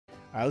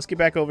Alright, let's get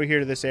back over here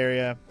to this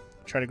area.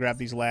 Try to grab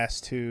these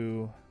last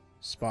 2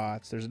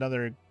 spots. There's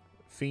another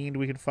fiend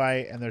we can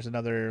fight, and there's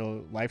another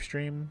live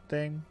stream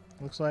thing,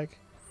 looks like.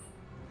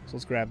 So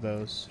let's grab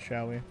those,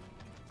 shall we?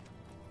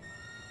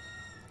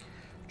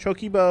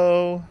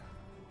 Chocobo.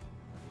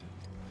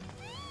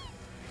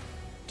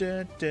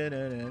 To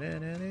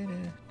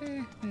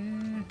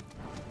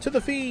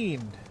the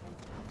fiend.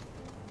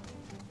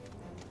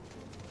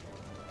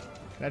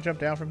 Can I jump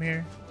down from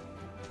here?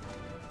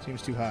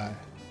 Seems too high.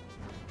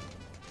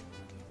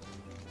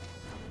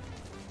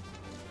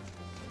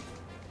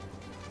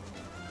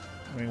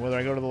 I mean, whether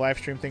I go to the live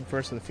stream thing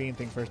first or the fiend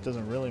thing first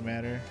doesn't really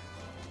matter.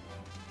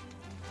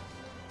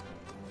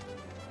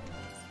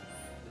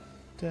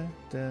 I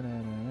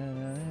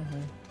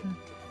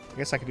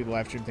guess I could do the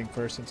live stream thing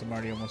first since I'm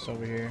already almost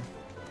over here.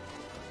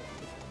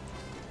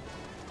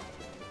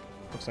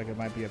 Looks like it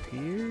might be up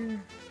here.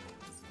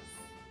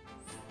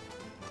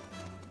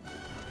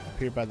 Up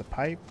here by the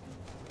pipe.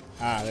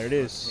 Ah, there it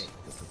is.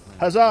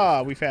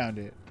 Huzzah! We found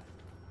it.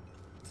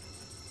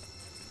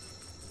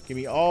 Give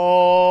me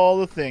all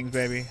the things,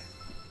 baby.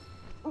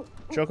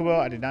 Chocobo,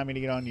 I did not mean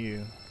to get on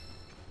you.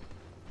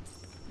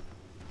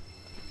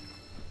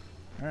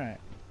 Alright.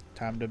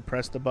 Time to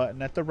press the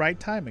button at the right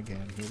time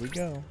again. Here we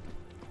go.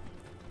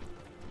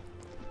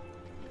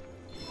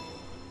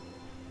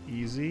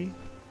 Easy.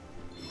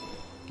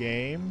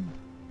 Game.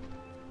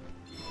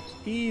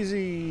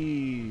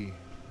 Easy.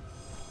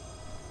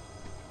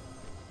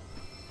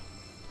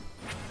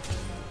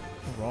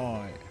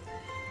 Alright.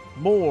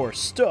 More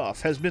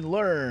stuff has been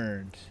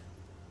learned.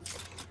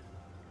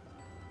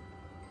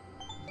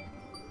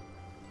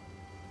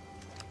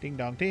 Ding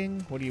dong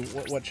ding. What do you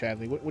what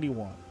Chadley? What do you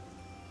want?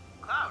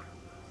 Cloud,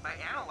 by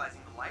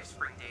analyzing the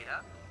LifeSpring data,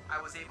 I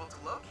was able to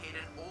locate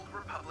an old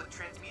Republic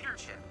transmitter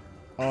chip.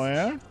 Oh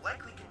yeah? This chip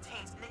likely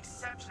contains an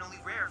exceptionally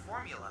rare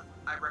formula.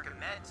 I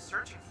recommend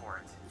searching for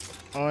it.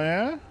 Oh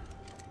yeah?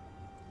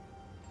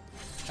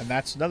 And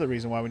that's another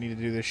reason why we need to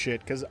do this shit,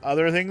 because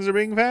other things are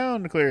being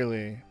found,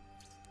 clearly.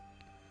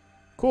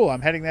 Cool,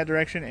 I'm heading that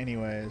direction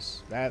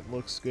anyways. That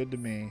looks good to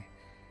me.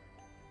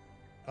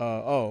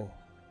 Oh.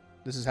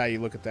 This is how you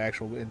look at the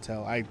actual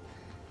intel. I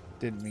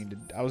didn't mean to...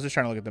 I was just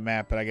trying to look at the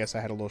map, but I guess I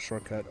had a little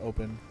shortcut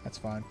open. That's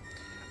fine.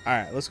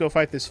 Alright, let's go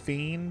fight this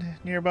fiend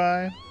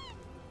nearby.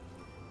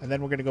 And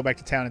then we're going to go back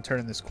to town and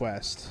turn in this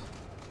quest.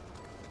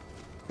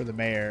 For the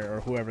mayor, or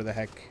whoever the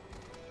heck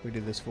we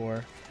did this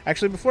for.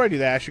 Actually, before I do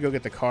that, I should go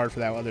get the card for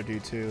that other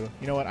dude, too.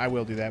 You know what? I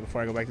will do that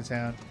before I go back to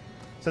town.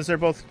 Since they're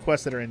both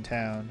quests that are in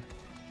town.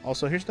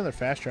 Also, here's another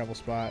fast travel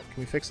spot.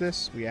 Can we fix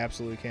this? We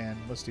absolutely can.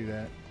 Let's do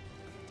that.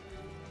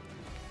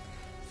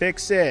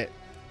 Fix it.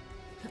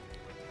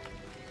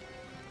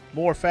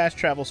 More fast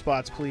travel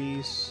spots,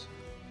 please.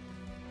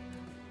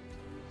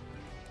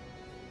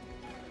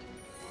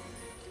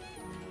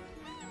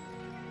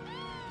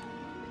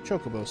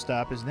 Chocobo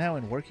stop is now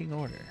in working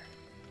order.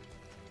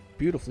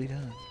 Beautifully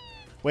done.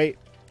 Wait.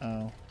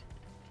 Oh.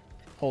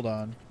 Hold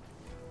on.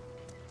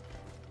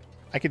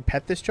 I can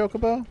pet this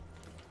Chocobo?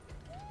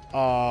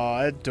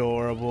 Aw,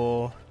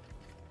 adorable.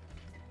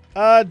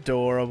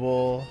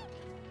 Adorable.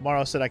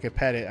 Morrow said I could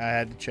pet it. I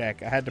had to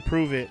check. I had to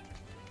prove it.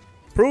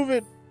 Prove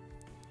it!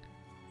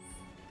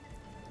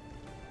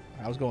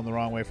 I was going the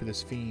wrong way for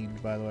this fiend,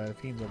 by the way. The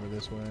fiend's over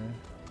this way.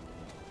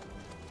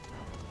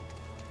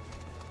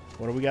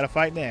 What do we got to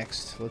fight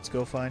next? Let's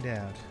go find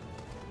out.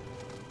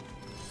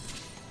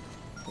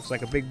 Looks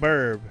like a big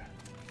burb.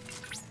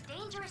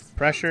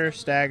 Pressure,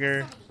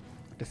 stagger,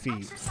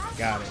 defeat.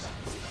 Got it.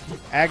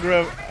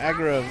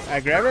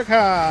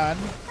 Agrabicon.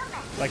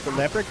 Like the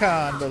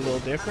leprechaun, but a little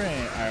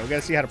different. Alright, we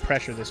gotta see how to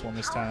pressure this one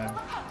this time.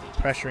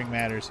 Pressuring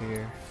matters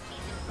here.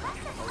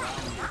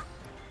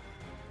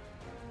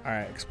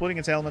 Alright, exploiting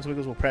its elemental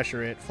wiggles will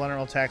pressure it. Flutter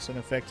attacks when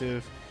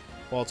effective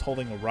while it's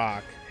holding a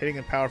rock. Hitting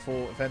in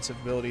powerful offensive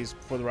abilities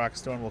before the rock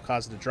is thrown will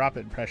cause it to drop it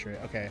and pressure it.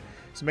 Okay,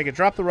 so make it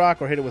drop the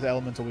rock or hit it with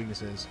elemental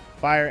weaknesses.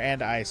 Fire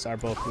and ice are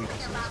both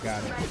weaknesses.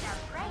 Got it.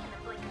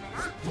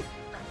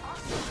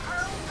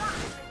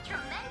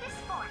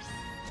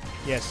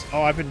 Yes.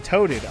 Oh, I've been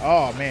toaded.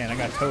 Oh, man. I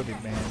got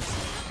toaded, man.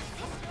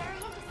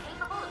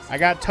 I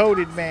got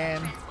toaded,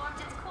 man.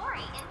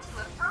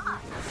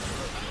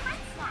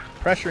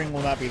 Pressuring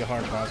will not be the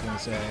hard part, I was going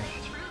to say.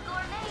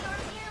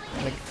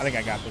 I think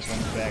I got this one,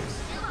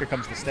 Vex. Here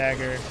comes the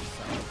stagger.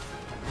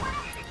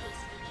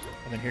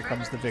 And then here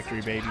comes the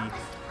victory, baby.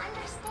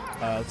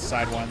 Let's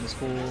sidewind this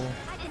fool.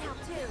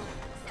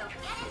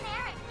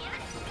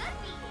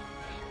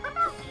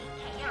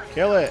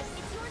 Kill it.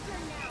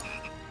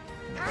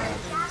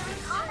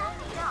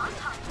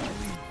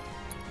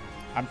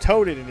 I'm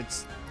toaded and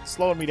it's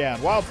slowing me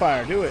down.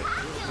 Wildfire, do it.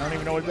 I don't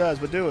even know what it does,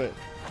 but do it.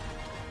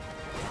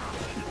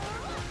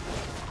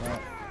 Well,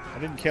 I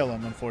didn't kill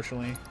him,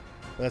 unfortunately.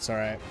 But that's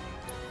alright.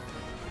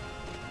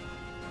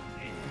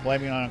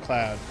 Blaming it on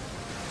Cloud.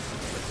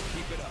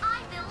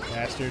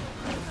 Bastard.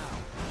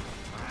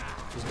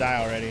 Just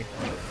die already.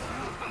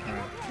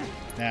 Alright.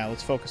 Now,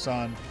 let's focus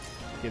on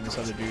getting this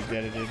other dude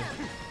deadited.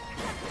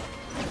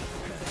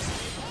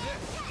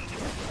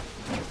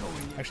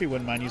 Actually,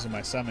 wouldn't mind using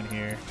my summon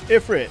here.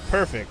 Ifrit,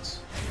 perfect.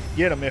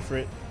 Get him,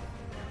 Ifrit.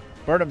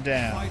 Burn him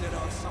down.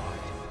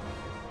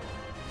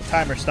 The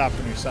timer stopped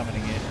when you're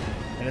summoning it.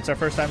 And it's our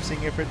first time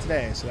seeing Ifrit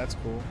today, so that's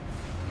cool.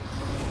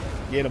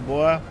 Get him,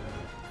 boy.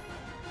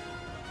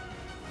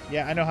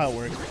 Yeah, I know how it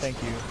works.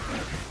 Thank you.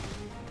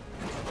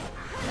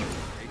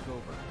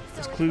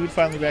 Is Clued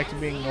finally back to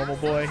being normal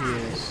boy? He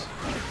is.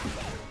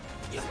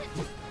 This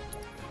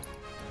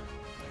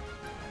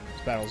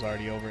battle's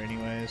already over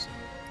anyways.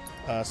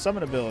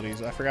 Summon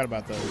abilities. I forgot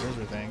about those. Those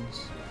are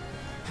things.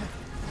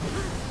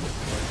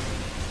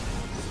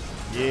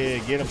 Yeah,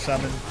 get him,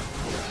 summon.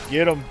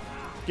 Get him.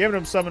 Give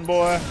him, summon,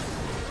 boy.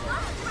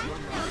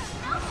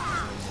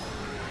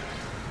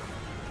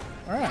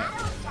 Alright.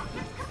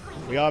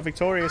 We are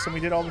victorious and we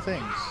did all the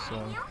things. So,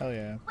 hell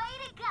yeah.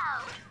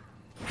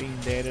 Being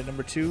data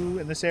number 2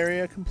 in this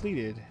area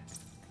completed.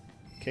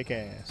 Kick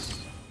ass.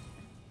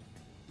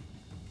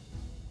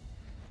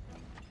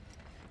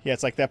 Yeah,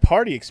 it's like that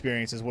party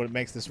experience is what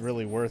makes this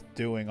really worth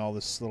doing. All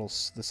this little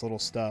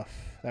stuff.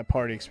 That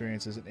party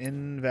experience is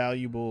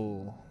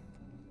invaluable.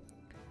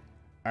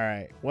 All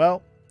right.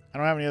 Well, I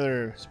don't have any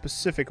other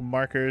specific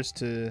markers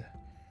to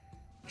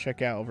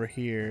check out over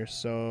here,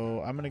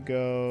 so I'm gonna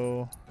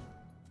go.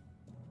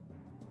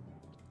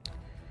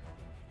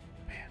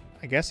 Man,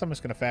 I guess I'm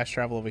just gonna fast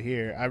travel over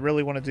here. I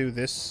really want to do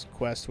this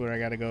quest where I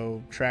gotta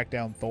go track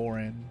down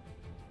Thorin.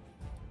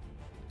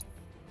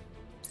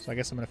 So I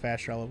guess I'm gonna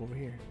fast travel over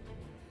here.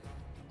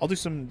 I'll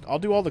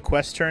do all the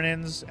quest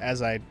turn-ins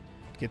as I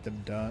get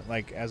them done,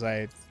 like as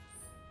I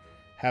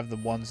have the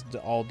ones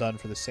all done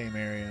for the same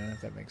area, if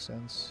that makes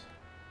sense.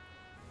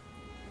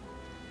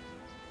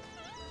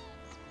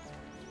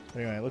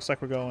 But anyway, it looks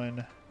like we're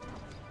going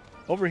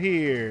over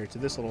here to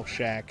this little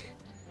shack.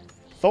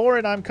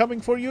 Thorin, I'm coming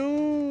for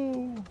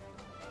you!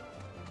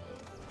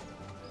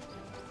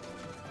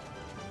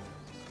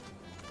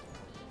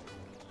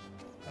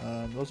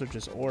 Those are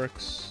just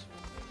orcs.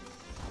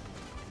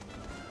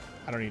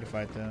 I don't need to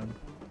fight them.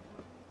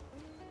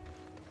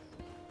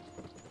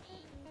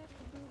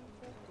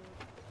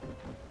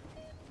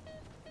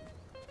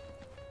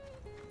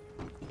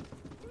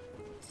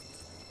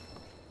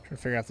 Trying to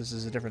figure out if this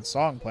is a different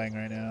song playing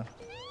right now.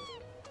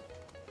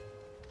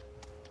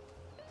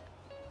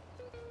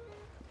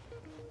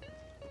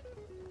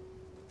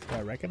 Do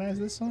I recognize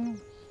this song?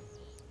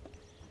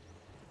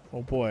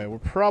 Oh boy, we're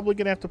probably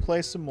gonna have to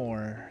play some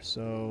more.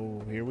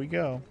 So here we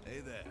go. Hey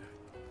there.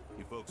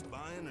 You folks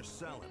buying or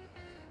selling?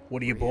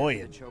 What are you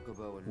buying?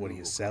 What are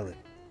you selling?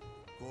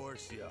 Of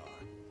course you are.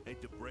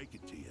 Hate to break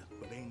it to you,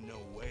 but ain't no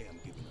way I'm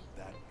giving up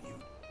that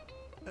beaut.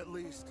 At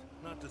least,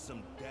 not to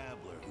some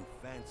dabbler who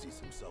fancies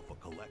himself a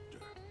collector.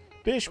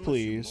 Bish, Unless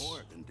please. you're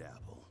more than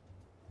dabble.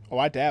 Oh,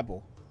 I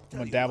dabble. I'm Tell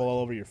gonna you dabble what, all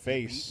over your you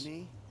face. beat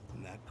me,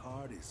 and that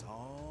card is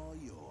all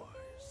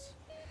yours.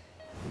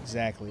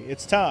 Exactly.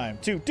 It's time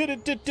to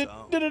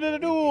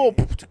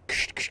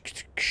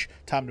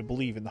time to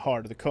believe in the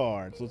heart of the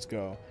cards. Let's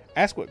go.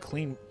 Ask what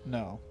clean.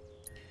 No.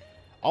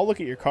 I'll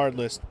look at your card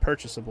list,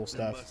 purchasable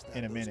stuff,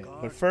 in a minute.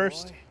 But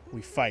first,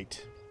 we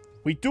fight.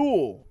 We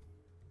duel!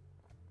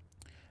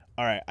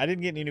 Alright, I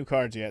didn't get any new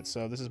cards yet,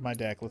 so this is my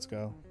deck. Let's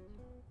go.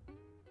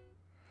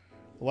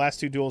 The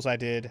last 2 duels I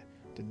did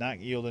not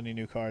yield any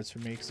new cards for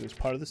me because it was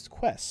part of this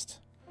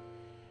quest.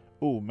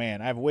 Ooh, man,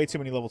 I have way too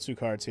many level 2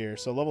 cards here.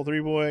 So level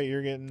 3 boy,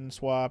 you're getting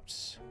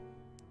swapped.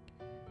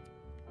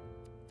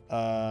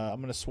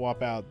 I'm going to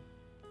swap out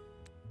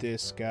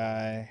this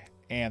guy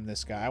and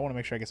this guy. I want to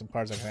make sure I get some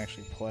cards I can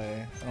actually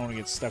play. I don't want to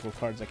get stuck with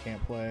cards I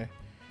can't play.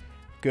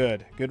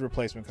 Good. Good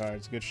replacement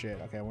cards. Good shit.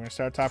 Okay, we're going to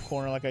start top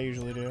corner like I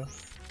usually do.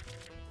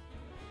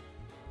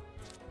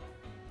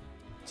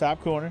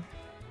 Top corner.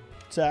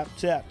 Top,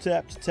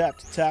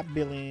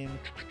 billion.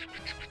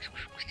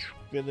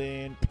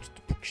 Billion.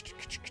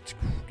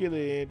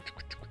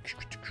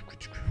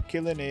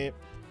 Killing it.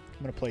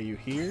 I'm going to play you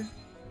here.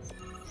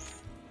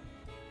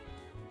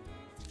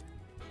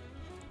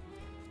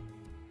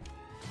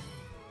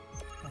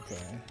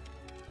 Okay.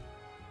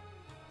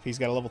 If he's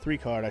got a level 3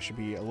 card, I should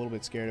be a little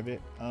bit scared of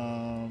it.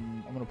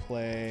 I'm going to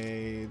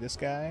play this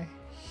guy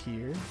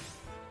here.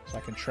 So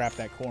I can trap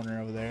that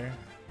corner over there.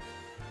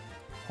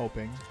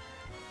 Hoping.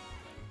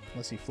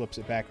 Unless he flips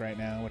it back right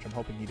now, which I'm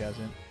hoping he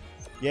doesn't.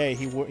 Yay,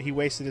 he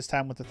wasted his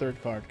time with the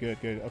 3rd card. Good,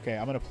 good. Okay,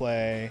 I'm going to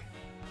play...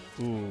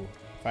 Ooh,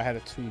 if I had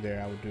a 2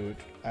 there, I would do it.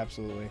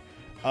 Absolutely.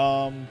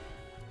 Yeah, I'm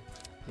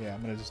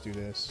going to just do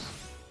this.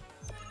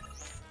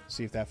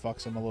 See if that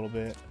fucks him a little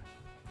bit.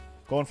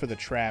 Going for the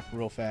trap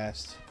real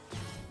fast.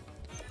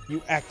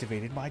 You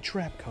activated my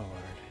trap card.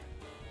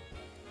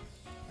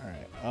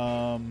 Alright,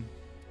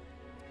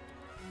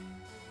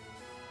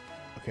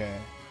 okay,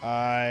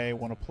 I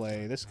want to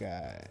play this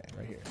guy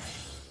right here.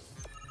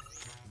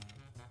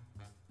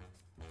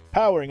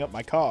 Powering up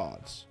my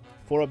cards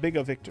for a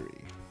bigger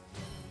victory.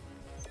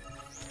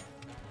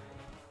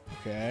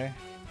 Okay.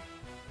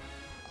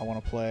 I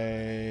want to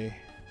play...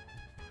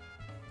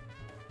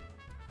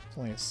 It's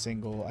only a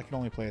single. I can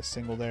only play a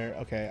single there.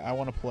 Okay, I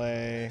want to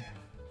play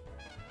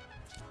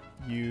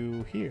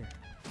you here.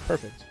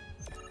 Perfect.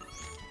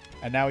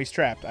 And now he's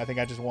trapped. I think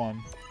I just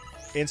won.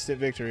 Instant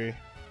victory.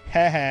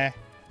 Haha.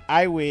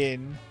 I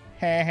win.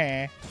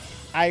 Haha.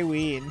 I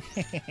win.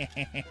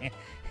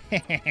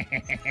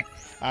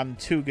 I'm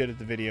too good at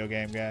the video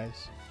game,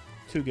 guys.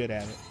 Too good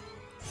at it.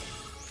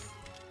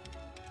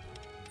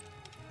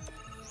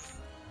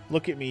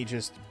 Look at me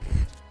just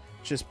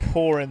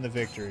pour in the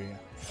victory.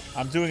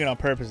 I'm doing it on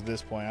purpose at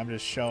this point. I'm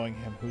just showing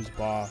him who's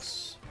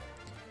boss.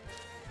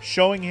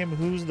 Showing him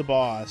who's the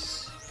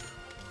boss.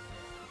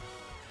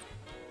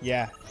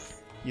 Yeah.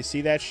 You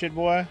see that shit,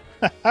 boy?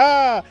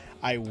 Ha!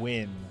 I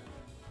win.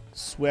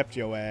 Swept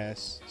your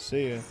ass.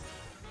 See ya.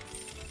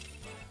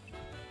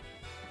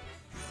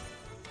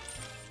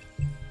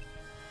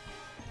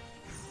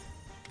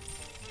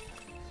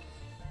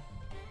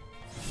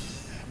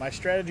 My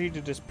strategy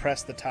to just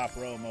press the top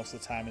row most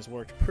of the time has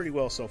worked pretty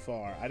well so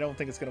far. I don't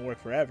think it's going to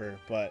work forever,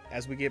 but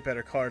as we get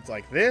better cards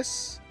like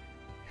this,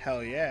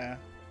 hell yeah.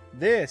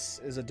 This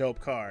is a dope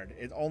card.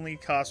 It only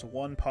costs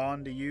 1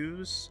 pawn to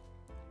use.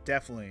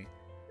 Definitely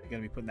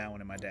going to be putting that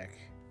one in my deck.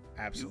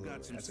 Absolutely.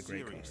 That's a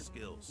great card.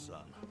 Skills,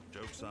 son.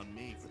 Joke's on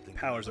me for thinking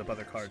Powers up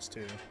other cards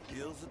too.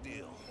 Deal's a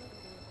deal.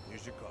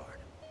 Here's your card.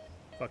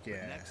 Fuck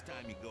yeah. Next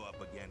time you go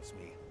up against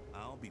me,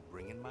 I'll be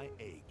bringing my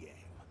A game.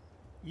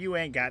 You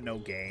ain't got no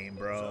game,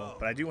 bro. So,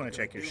 but I do want to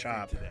check your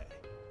shop. Today?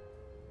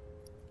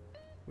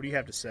 What do you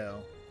have to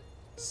sell?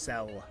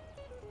 Sell.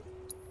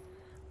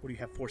 What do you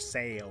have for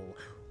sale?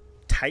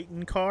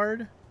 Titan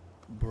card?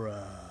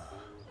 Bruh.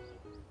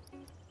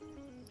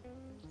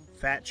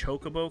 Fat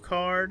Chocobo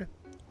card?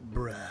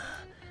 Bruh.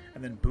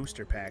 And then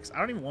booster packs. I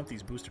don't even want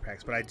these booster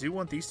packs, but I do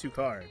want these 2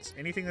 cards.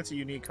 Anything that's a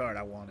unique card,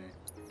 I want it.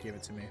 Give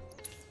it to me.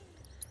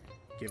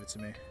 Give it to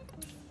me.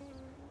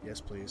 Yes,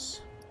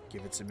 please.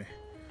 Give it to me.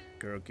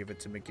 Girl, give it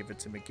to me, give it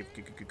to me, give it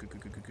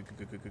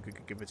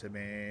to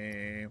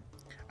me.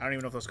 I don't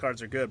even know if those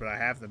cards are good, but I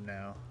have them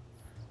now.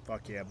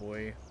 Fuck yeah,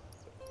 boy.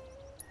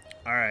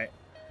 Alright.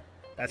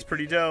 That's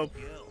pretty dope.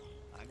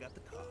 I got the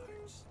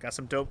cards. Got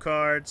some dope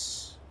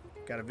cards.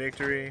 Got a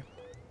victory.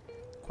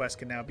 Quest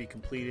can now be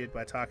completed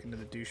by talking to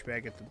the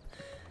douchebag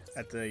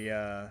at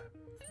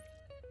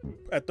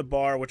the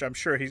bar, which I'm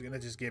sure he's gonna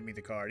just give me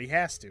the card. He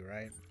has to,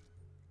 right?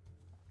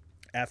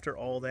 After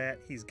all that,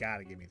 he's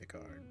gotta give me the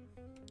card.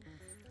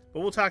 But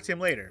we'll talk to him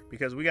later,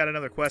 because we got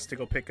another quest to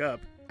go pick up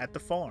at the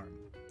farm,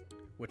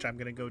 which I'm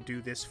going to go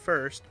do this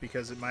first,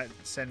 because it might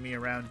send me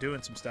around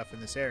doing some stuff in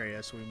this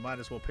area, so we might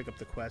as well pick up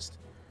the quest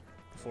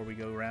before we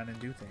go around and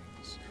do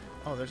things.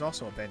 Oh, there's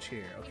also a bench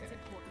here. Okay.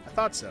 I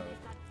thought so.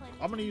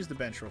 I'm going to use the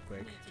bench real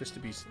quick, just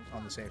to be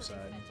on the safe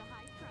side.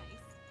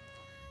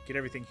 Get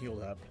everything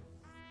healed up.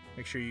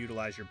 Make sure you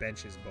utilize your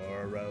benches,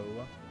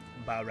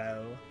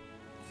 Baro.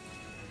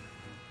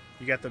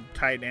 You got the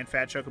Titan and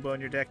Fat Chocobo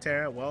in your deck,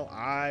 Tara? Well,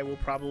 I will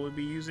probably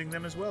be using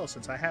them as well,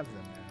 since I have them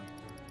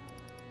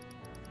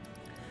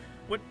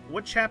now.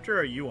 What chapter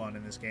are you on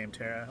in this game,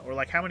 Tara? Or,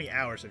 like, how many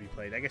hours have you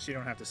played? I guess you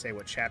don't have to say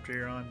what chapter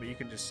you're on, but you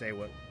can just say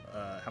what,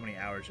 how many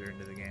hours you're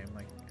into the game.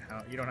 Like,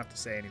 you don't have to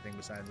say anything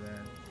besides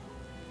that.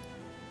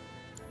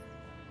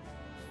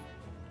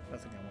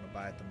 Nothing I want to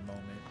buy at the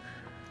moment.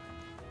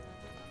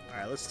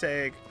 Alright, let's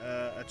take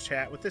a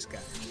chat with this guy.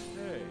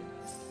 Hey.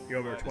 You're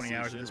over 20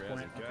 hours at this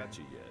point? Okay. Got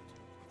you yet.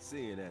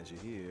 Seeing as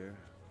you're here,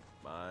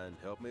 mind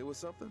help me with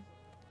something?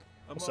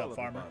 What's up,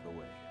 farmer? By the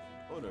way.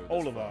 Owner of this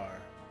Oliver. farm.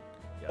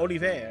 Got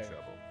Oliver. a fiend in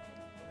trouble.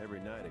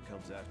 Every night it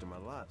comes after my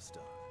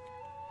livestock.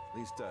 At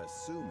least I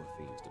assume a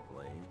fiend's to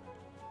blame.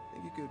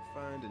 Think you could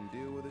find and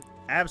deal with it?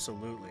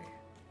 Absolutely.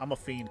 I'm a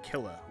fiend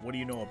killer. What do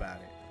you know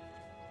about it?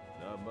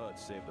 Not much,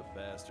 save the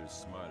bastard's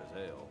smart as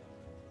hell.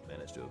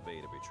 Managed to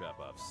evade every trap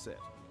I've set.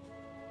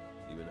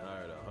 Even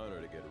hired a hunter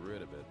to get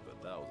rid of it,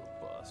 but that was a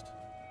bust.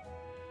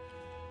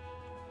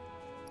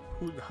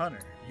 Who's the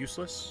hunter?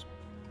 Useless?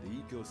 The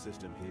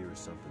ecosystem here is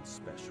something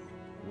special,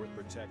 worth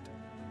protecting.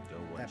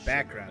 Don't want That shit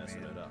background,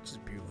 messing man. it up. This is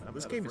beautiful. I'm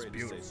This not game is afraid to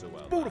beautiful. say so out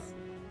loud. Beautiful.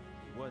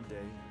 One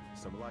day,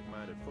 some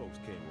like-minded folks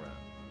came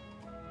around.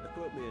 They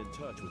put me in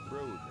touch with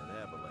Broden and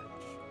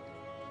Avalanche.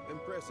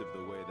 Impressive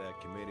the way that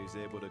committee's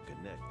able to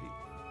connect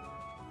people.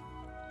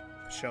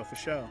 For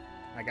show.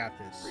 I got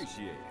this.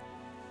 Appreciate it.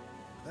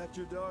 That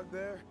your dog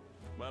there?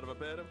 Mind if I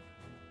pet him?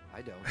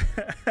 I don't.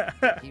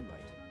 He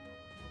might.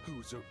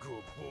 Who's a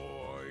good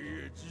boy?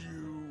 It's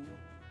you.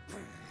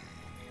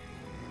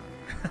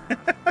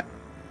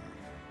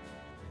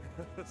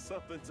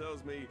 Something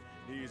tells me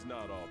he's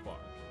not all bark.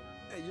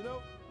 Hey, you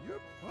know, your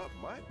pup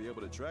might be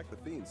able to track the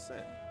fiend's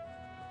scent.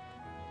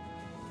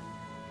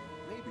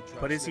 Maybe try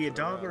But is he a sniffing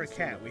dog around or a and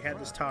cat? seeing We if had he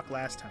this finds. talk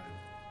last time.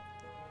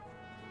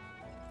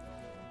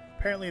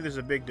 Apparently there's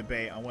a big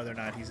debate on whether or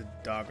not he's a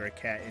dog or a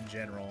cat in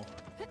general,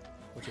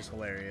 which is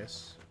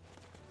hilarious.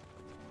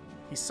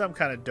 He's some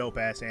kind of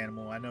dope-ass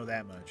animal, I know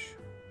that much.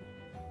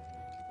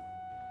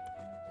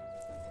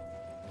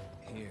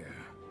 Here.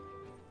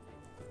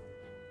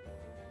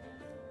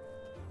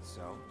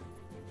 So?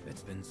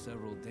 It's been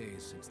several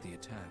days since the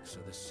attack, so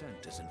the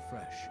scent isn't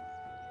fresh.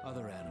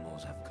 Other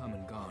animals have come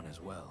and gone as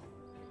well.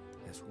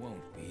 This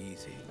won't be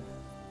easy.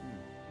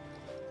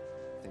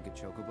 Think a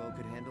chocobo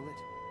could handle it?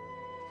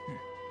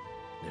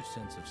 Their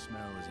sense of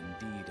smell is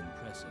indeed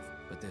impressive,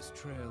 but this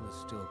trail is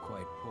still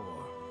quite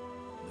poor.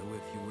 Though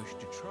if you wish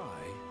to try,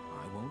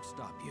 I won't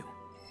stop you.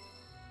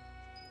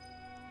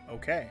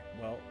 Okay,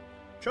 well,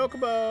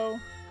 Chocobo!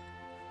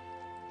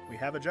 We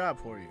have a job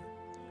for you.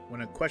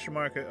 When a question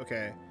mark,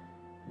 okay,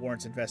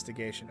 warrants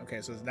investigation.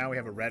 Okay, so now we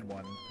have a red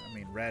one. I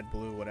mean, red,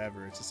 blue,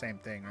 whatever. It's the same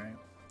thing, right?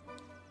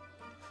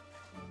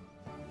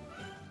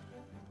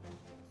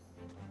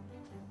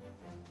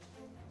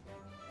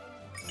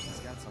 He's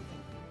got something.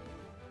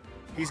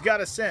 He's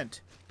got a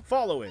scent.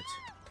 Follow it.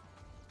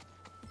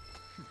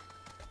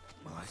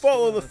 Well, I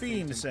Follow still the have a faint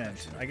fiend scent.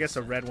 impression of I guess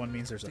a this. red one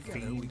means there's a Together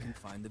we fiend. can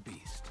find the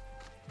beast.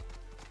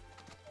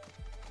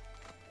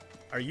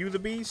 Are you the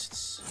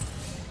beasts?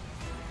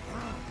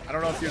 I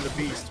don't know if you're the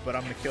beast, but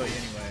I'm gonna kill you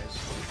anyways.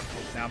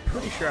 Now I'm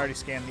pretty sure I already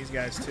scanned these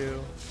guys too.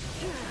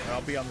 But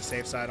I'll be on the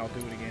safe side. I'll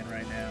do it again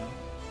right now.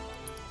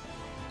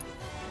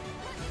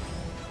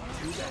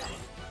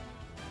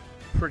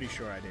 Pretty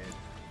sure I did.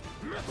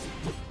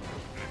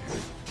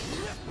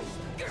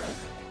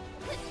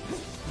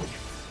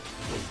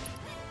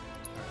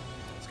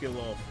 Let's get a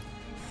little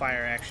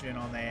fire action in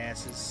on the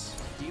asses.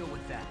 Deal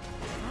with that.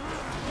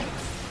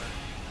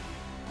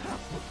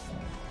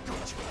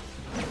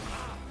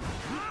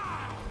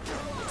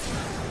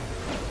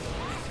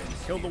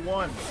 Kill the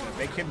one.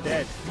 Make him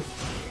dead.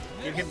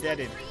 Get him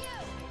deaded.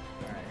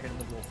 Alright, hit him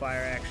with a little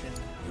fire action.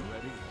 You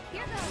ready?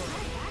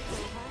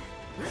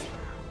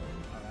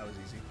 Oh, that was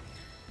easy.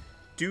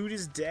 Dude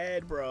is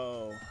dead,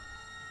 bro.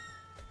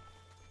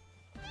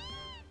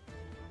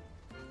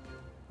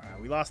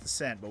 Alright, we lost the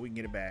scent, but we can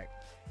get it back.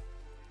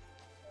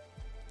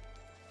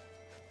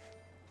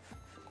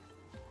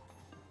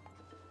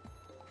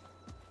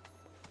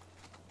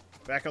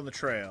 Back on the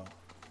trail.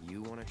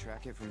 You want to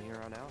track it from here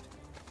on out?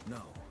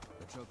 No,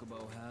 the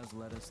Chocobo has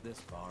led us this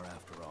far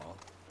after all.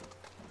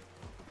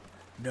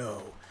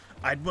 No,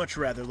 I'd much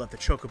rather let the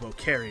Chocobo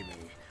carry me.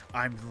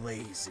 I'm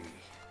lazy.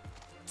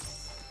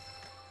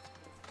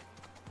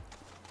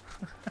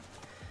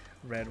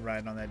 Red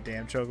riding on that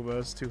damn Chocobo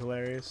is too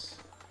hilarious.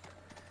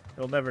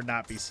 It'll never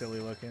not be silly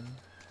looking,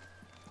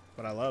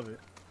 but I love it.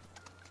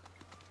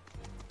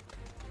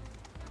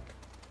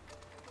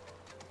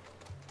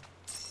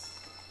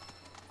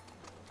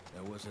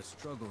 There was a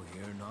struggle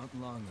here not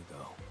long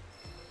ago.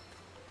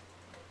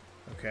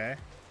 Okay.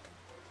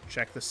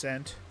 Check the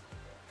scent.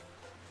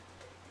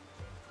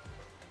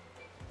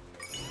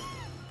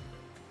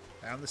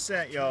 Found the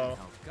scent, y'all.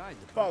 Help guide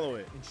the Follow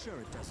bird, it. ensure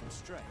it doesn't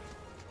stray.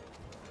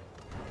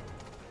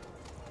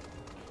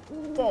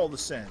 Follow the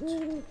scent.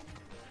 There's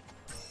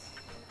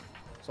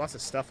lots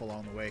of stuff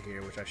along the way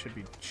here, which I should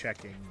be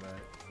checking, but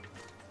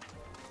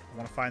I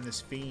want to find this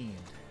fiend.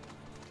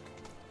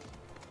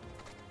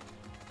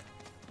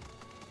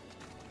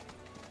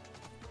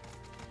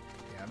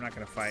 Yeah, I'm not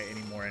going to fight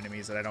any more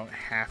enemies that I don't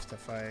have to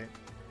fight.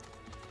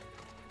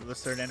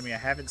 Unless they're an enemy I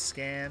haven't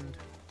scanned,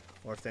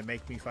 or if they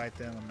make me fight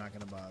them, I'm not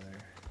going to bother.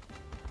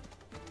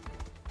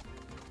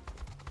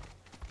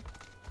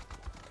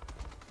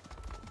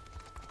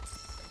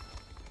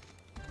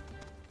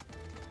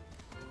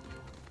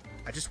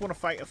 I just want to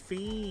fight a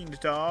fiend,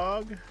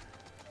 dog.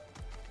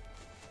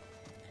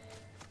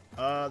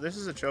 This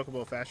is a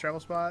Chocobo fast travel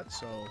spot,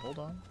 so hold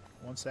on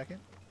 1 second.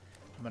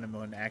 I'm gonna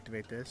go and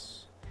activate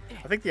this.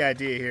 I think the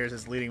idea here is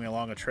it's leading me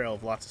along a trail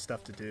of lots of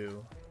stuff to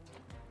do.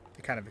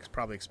 They kind of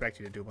probably expect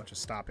you to do a bunch of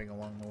stopping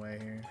along the way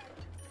here.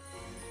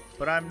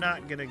 But I'm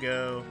not gonna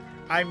go.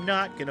 I'm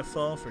not gonna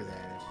fall for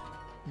that.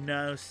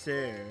 No,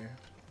 sir.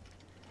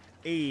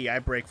 Hey, I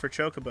break for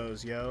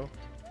Chocobos, yo.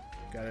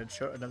 Got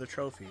another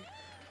trophy.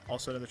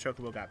 Also, another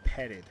Chocobo got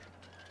petted.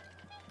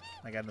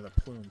 I got another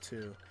plume,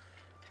 too.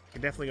 I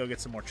can definitely go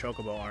get some more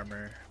Chocobo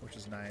armor, which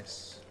is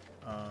nice.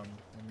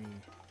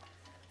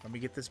 Let me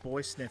get this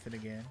boy sniffing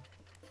again.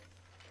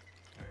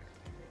 Alright.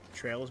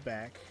 Trail is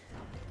back.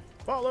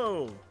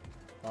 Follow!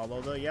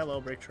 Follow the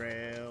yellow brick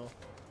trail.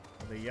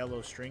 Or the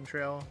yellow string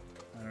trail?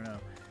 I don't know.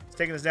 It's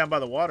taking us down by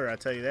the water, I'll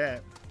tell you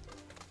that.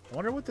 I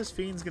wonder what this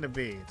fiend's gonna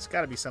be. It's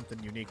gotta be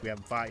something unique we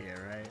haven't fought yet,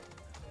 right?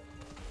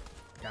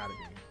 Gotta be.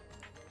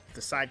 If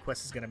the side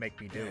quest is gonna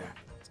make me do it,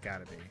 it's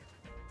gotta be.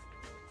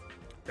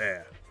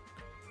 There.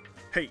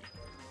 Hey,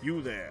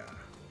 you there.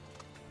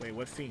 Wait,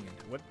 what fiend?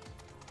 What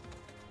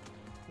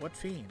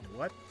fiend?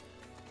 What?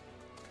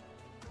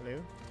 Hello?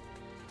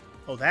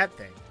 Oh, that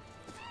thing.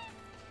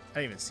 I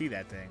didn't even see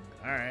that thing.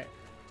 Alright.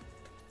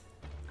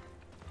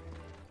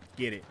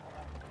 Get it.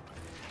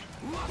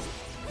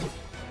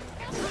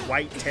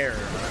 White terror.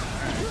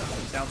 Right.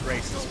 Sounds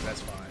racist, but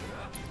that's fine.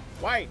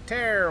 White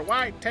terror!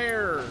 White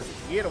terror!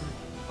 Get him!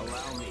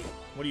 Allow me.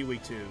 What are you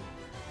weak to?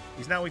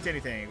 He's not weak to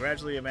anything. It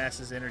gradually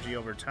amasses energy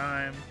over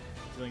time.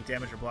 Dealing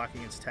damage or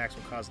blocking its attacks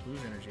will cause lose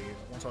energy.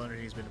 Once all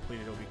energy has been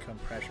depleted, it will become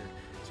pressured.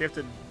 So you have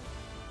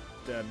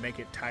to make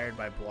it tired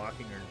by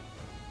blocking or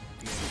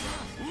dealing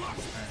damage.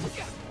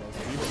 Right. Well,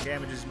 dealing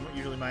damage is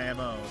usually my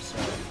MO, so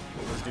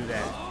let's do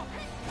that.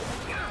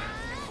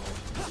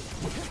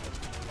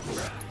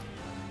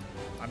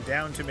 I'm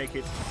down to make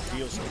it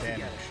deal some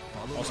damage.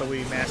 Also,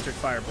 we mastered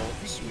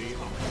Firebolt. Sweet.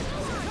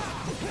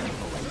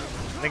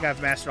 I think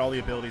I've mastered all the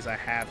abilities I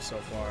have so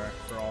far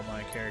for all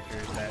my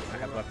characters that I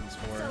have weapons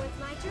for. So it's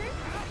my turn?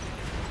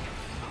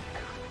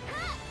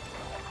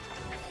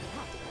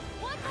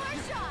 One more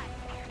shot.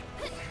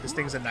 This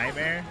thing's a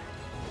nightmare?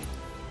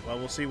 Well,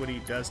 we'll see what he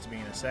does to me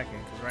in a second,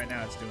 because right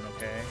now it's doing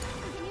okay.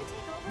 Can you take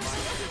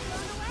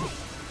over?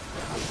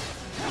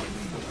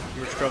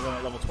 You were struggling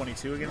at level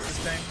 22 against this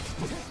thing?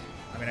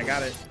 I mean, I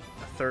got it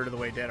a third of the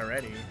way dead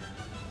already.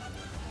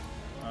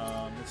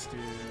 Let's do...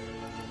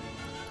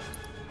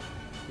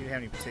 He didn't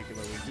have any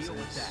particular weaknesses. Deal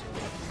with that.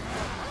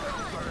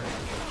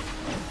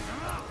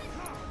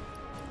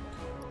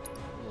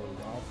 A little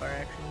wildfire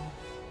action.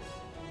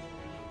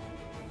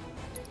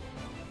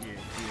 Yeah.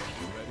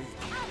 Ready?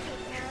 I'll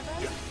take care of them.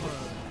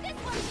 This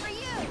one's for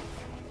you.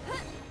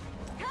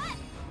 Cut.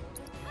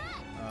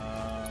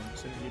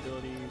 Synergy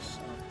abilities.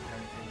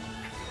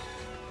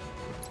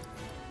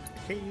 I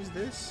can't use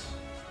this.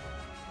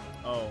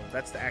 Oh,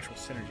 that's the actual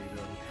synergy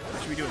ability. I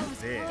should be doing this.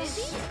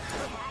 Busy?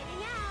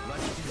 Hiding out.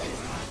 Let's do this.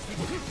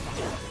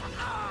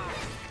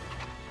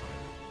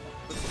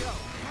 Let's go.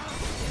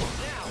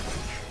 Now.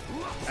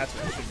 That's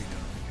what I should be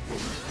doing.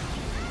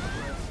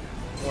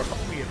 More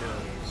homie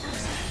abilities.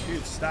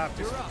 Dude, stop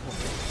this.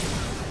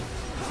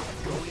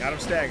 Got him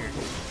staggered.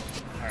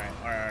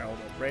 Alright, hold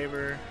on.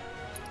 Braver.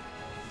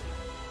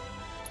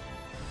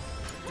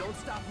 Don't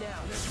stop now.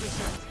 Let's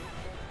reset.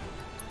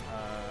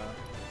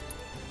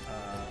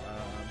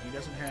 He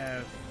doesn't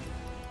have...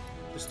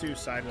 Let's do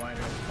Sidewinder.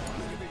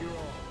 Give it your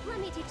all. Let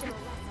me teach him a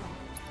lesson.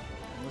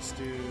 Let's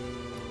do...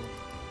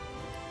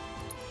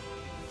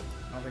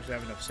 I don't think we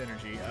have enough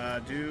synergy.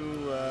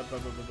 Do...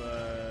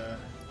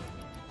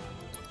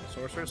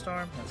 Sorcerer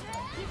Storm? That's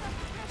fine.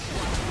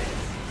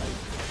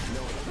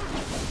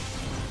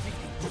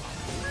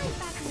 I'm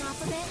backing off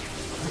a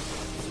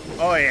bit.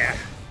 Oh yeah!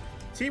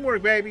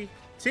 Teamwork, baby!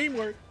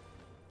 Teamwork!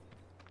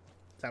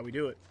 That's how we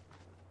do it.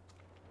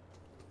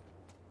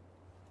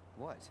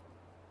 What?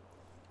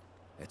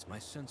 It's my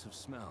sense of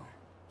smell.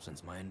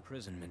 Since my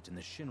imprisonment in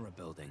the Shinra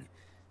building,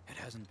 it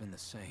hasn't been the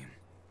same.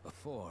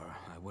 Before,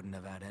 I wouldn't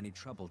have had any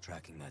trouble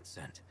tracking that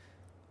scent.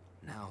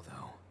 Now,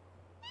 though...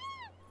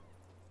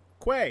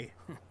 Quay!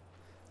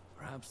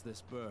 Perhaps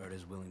this bird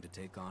is willing to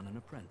take on an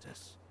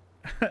apprentice.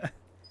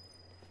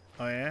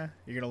 Oh yeah?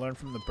 You're gonna learn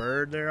from the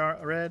bird there,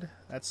 Red?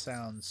 That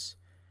sounds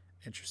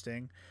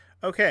interesting.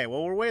 Okay,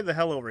 well we're way the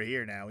hell over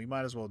here now. We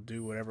might as well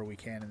do whatever we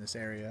can in this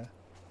area.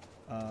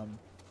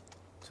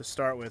 To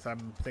start with,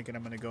 I'm thinking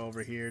I'm gonna go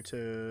over here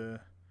to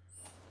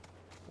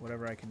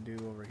whatever I can do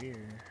over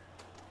here.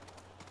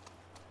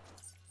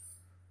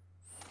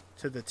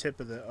 To the tip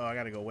of the... Oh, I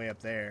gotta go way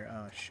up there.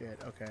 Oh shit,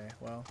 okay,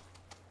 well...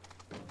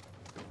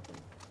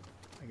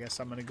 I guess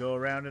I'm gonna go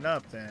around and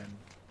up then.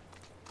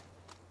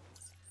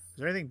 Is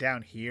there anything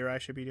down here I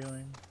should be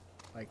doing?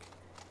 Like,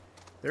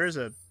 there is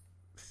a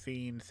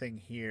fiend thing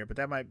here, but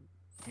that might...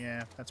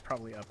 Yeah, that's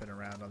probably up and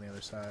around on the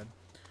other side.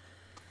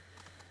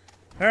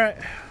 Alright,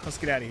 let's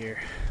get out of here.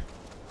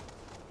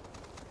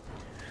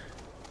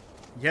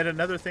 Yet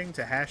another thing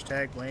to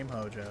hashtag blame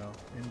Hojo.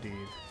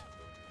 Indeed.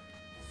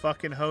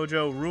 Fucking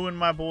Hojo ruined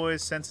my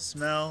boy's sense of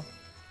smell.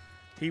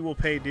 He will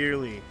pay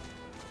dearly.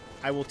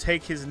 I will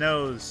take his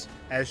nose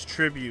as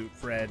tribute,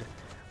 Fred.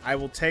 I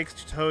will take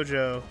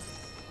Hojo,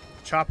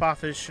 chop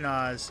off his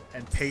schnoz,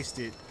 and paste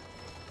it.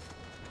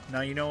 No,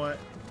 you know what?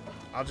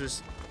 I'll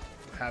just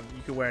have...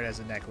 You can wear it as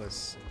a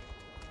necklace.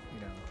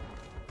 You know.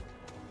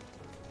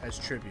 As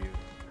tribute.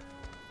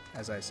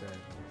 As I said.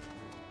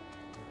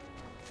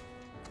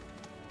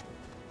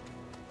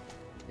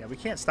 Yeah, we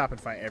can't stop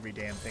and fight every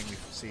damn thing we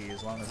see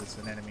as long as it's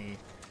an enemy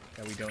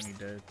that we don't need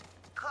to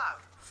Cloud,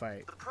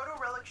 fight. the proto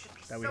relic should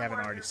be That we haven't somewhere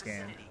in already your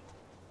scanned. vicinity.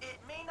 It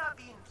may not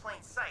be in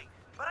plain sight,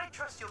 but I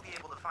trust you'll be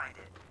able to find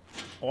it.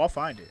 Oh, I'll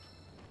find it.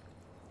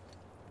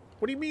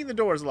 What do you mean the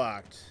door's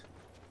locked?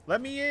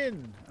 Let me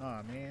in!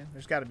 Oh man,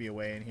 there's got to be a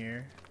way in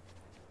here.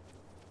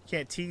 You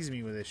can't tease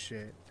me with this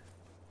shit.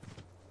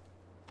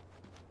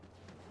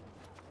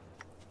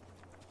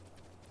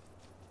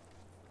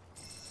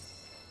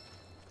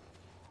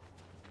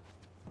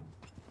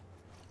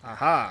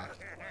 Aha!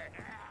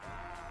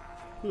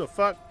 Who the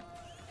fuck?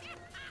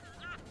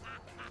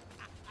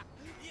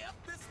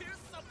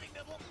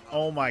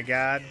 Oh my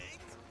god.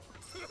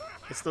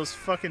 It's those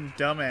fucking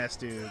dumbass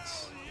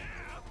dudes.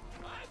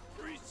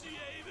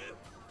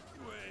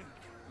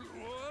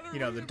 You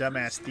know, the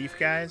dumbass thief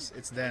guys?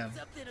 It's them.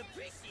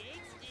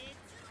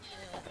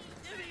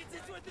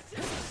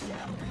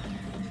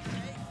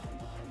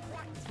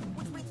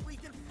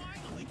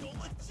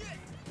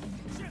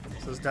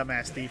 It's those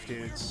dumbass thief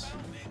dudes.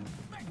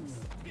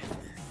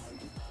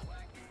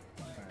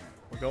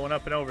 We're going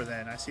up and over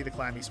then. I see the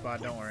climby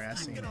spot. Don't worry, I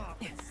seen it.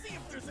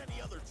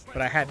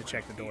 But I had to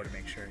check the door to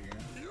make sure, you know.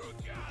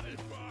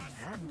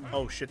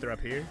 Oh shit, they're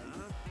up here.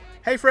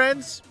 Hey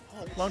friends!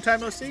 Long time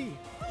no see.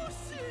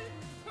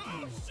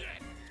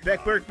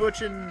 Beck, Bert,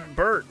 Butch, and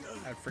Bert.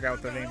 I forgot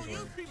what their names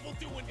were.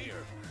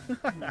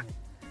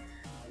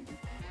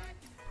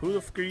 Who the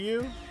f are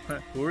you?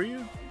 Who are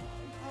you?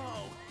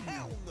 Oh,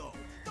 hell no!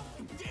 Don't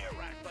you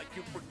dare act like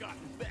you've forgotten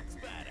BECK'S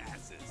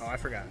badasses! Oh, I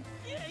forgot.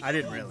 Yeah, I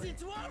didn't you really.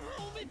 Into our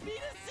home and beat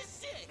us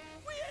to shit.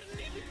 We hadn't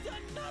even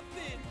done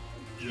nothing.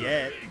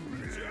 Yet.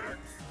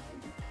 Jerks!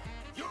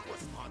 You're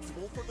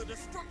responsible for the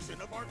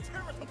destruction of our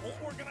charitable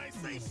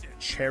organization!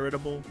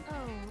 Charitable. Oh,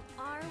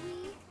 are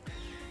we?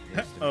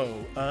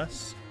 Oh,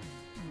 us.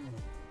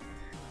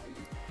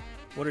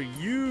 What are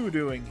you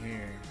doing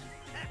here?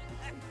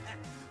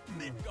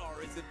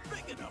 Midgar isn't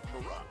big enough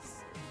for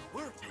us.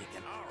 We're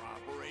taking our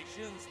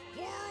operations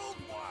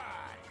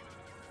worldwide.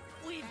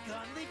 We've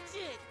gone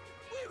legit.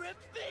 We're a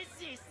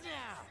business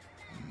now.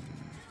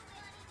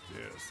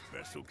 Yeah,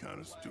 special kind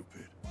of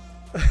stupid.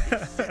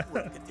 If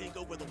we can take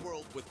over the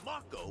world with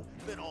Mako,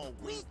 then all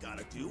we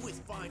gotta do is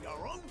find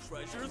our own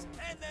treasures,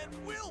 and then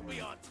we'll be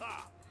on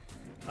top.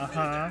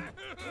 Uh-huh.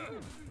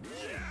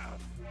 Yeah,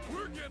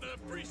 we're gonna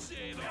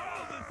appreciate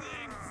all the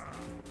things.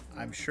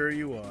 I'm sure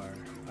you are.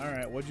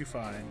 Alright, what'd you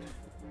find?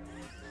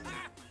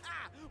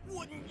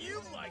 Wouldn't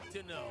you like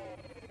to know?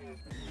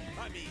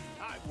 I mean,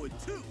 I would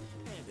too,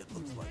 and it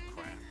looks like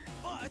crap,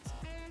 but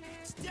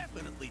it's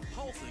definitely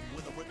pulsing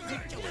with a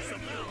ridiculous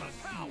amount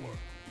of power.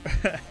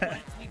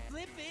 Once we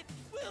flip it,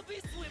 we'll be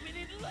swimming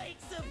in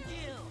lakes of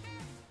gil.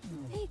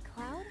 Hey,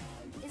 Cloud,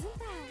 isn't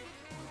that...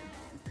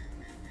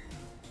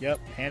 Yep,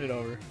 hand it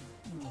over.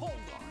 Hold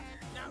on,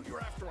 now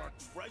you're after our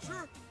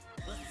treasure?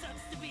 Well,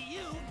 sucks to be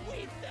you.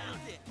 We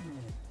found it.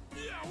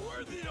 Yeah,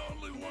 we're the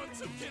only ones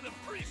who can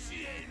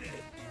appreciate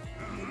it.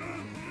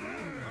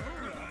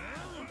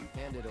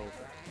 Hand it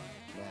over.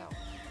 Now.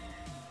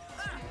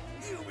 Ah,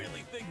 you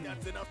really think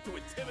that's enough to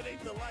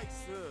intimidate the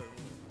likes of...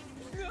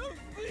 No,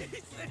 please,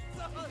 it's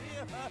all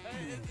yours.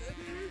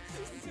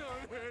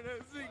 Don't hurt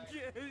us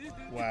again.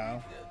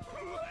 Wow.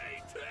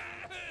 Play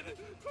dead!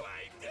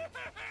 Play dead!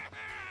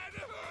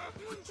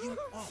 Would you...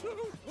 Oh,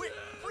 we're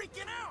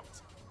freaking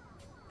out!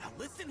 Now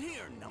listen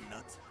here,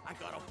 numbnuts. I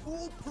got a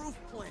foolproof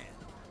plan.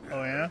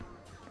 Oh, yeah?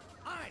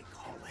 I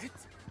call it...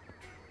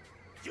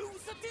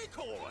 Use a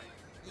decoy!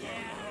 Yeah.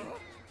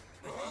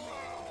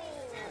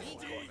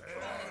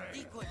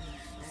 Decoy.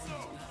 So,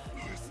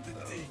 who's the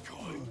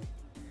decoy?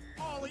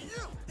 All of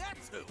you,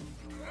 that's who!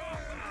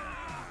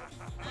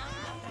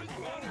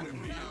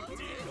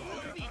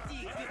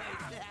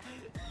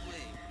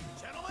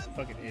 Gentlemen,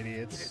 Fucking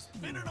idiots. it's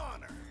been an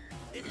honor.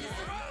 If you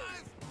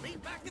survive,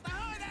 meet back at the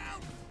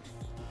hideout!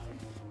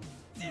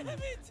 Damn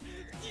it!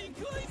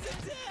 Decoys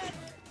are dead!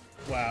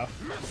 Wow.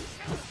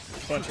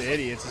 Bunch of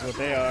idiots is what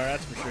they are,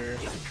 that's for sure.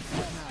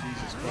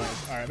 Jesus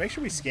Christ. Alright, make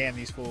sure we scan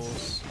these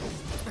fools.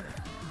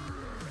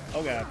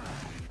 Oh god.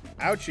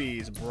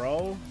 Ouchies,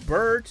 bro.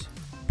 Bert!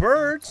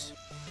 Bert!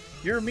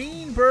 You're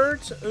mean,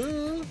 Bert!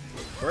 Ooh!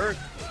 Bert.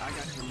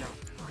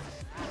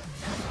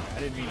 I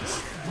didn't mean to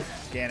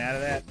scan out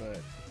of that,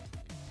 but...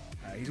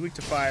 he's weak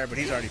to fire, but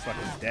he's already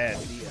fucking dead.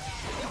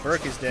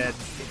 Burke is dead.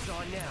 It's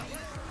on now.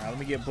 Alright, let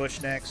me get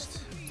Bush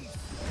next.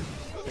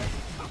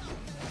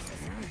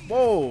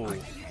 Whoa!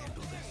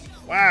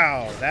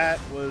 Wow, that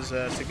was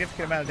a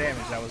significant amount of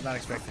damage I was not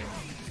expecting.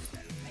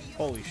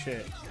 Holy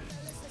shit.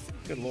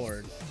 Good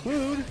lord.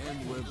 Clued!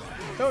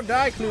 Don't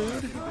die,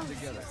 Clued!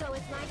 So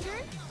it's my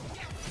turn?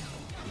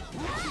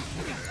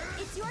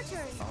 It's your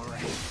turn. All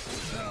right.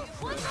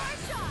 One more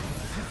shot.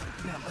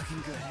 Not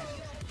looking good.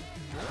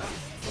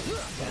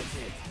 That's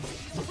it.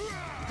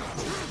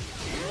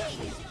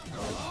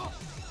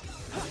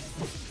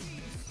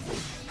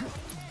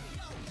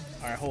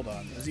 Alright, hold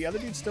on. Is the other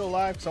dude still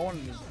alive? Because I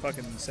wanted to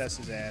fucking assess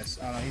his ass.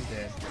 Oh no, he's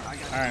dead.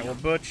 Alright, well,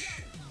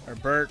 Butch, or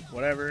Bert,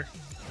 whatever.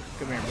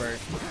 Come here, Bert.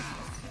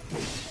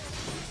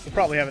 We'll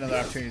probably have another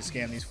opportunity to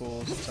scam these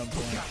fools at some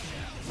point.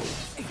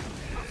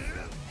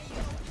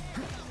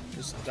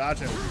 Just dodge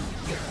him.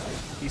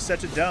 He's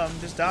such a dumb,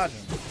 just dodge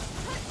him.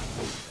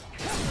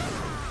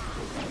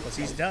 Because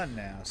he's done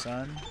now,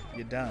 son.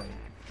 You're done.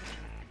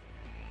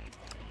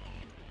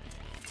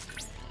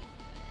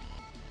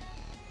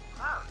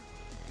 Cloud.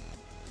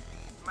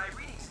 My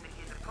readings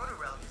indicate the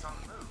proto-relic is on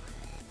the move.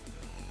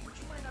 Would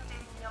you mind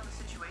updating me on the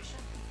situation?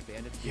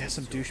 Bandits. Yeah,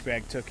 some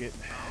douchebag took it.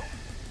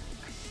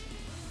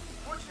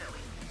 Fortunately,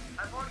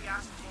 I've already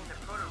ascertained the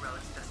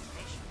proto-relic's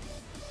destination.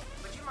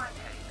 Would you mind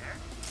heading there?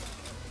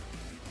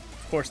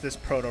 Of course, this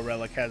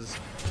proto-relic has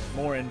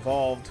more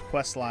involved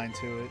quest line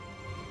to it.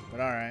 But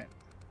alright.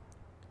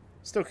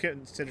 Still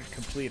considered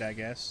complete, I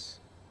guess.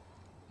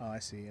 Oh, I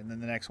see. And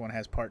then the next one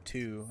has part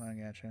 2. I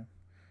gotcha.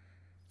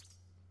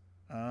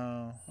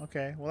 Oh,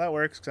 okay. Well, that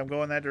works, because I'm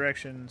going that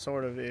direction,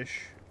 sort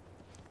of-ish.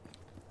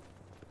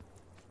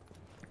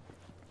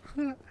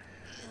 These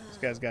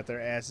guys got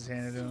their asses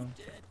handed to them.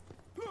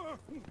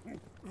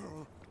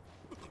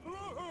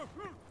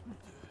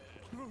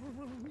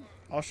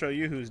 I'll show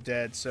you who's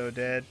dead, so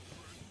dead.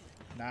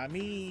 Not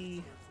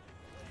me.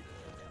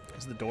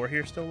 Is the door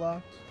here still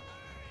locked?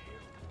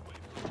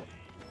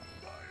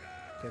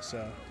 Guess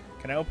so.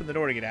 Can I open the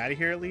door to get out of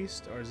here at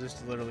least? Or is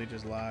this literally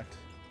just locked?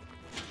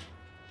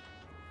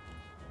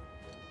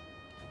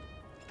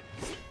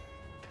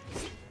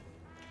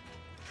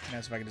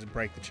 That's if I can just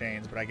break the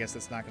chains, but I guess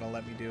that's not going to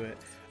let me do it.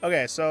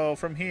 Okay, so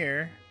from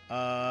here,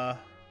 I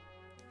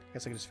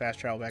guess I can just fast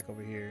travel back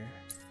over here.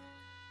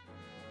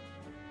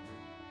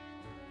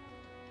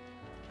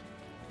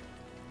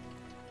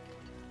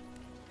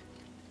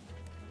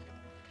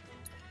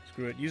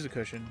 Screw it. Use a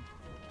cushion.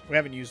 We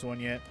haven't used one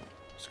yet.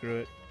 Screw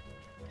it.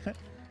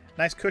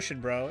 Nice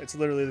cushion, bro. It's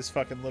literally this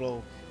fucking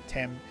little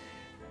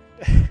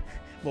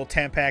little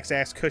Tampax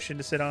ass cushion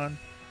to sit on.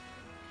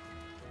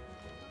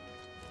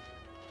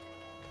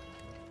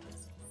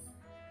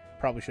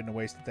 Probably shouldn't have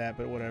wasted that,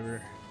 but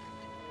whatever.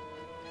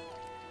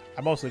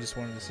 I mostly just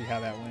wanted to see how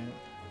that went.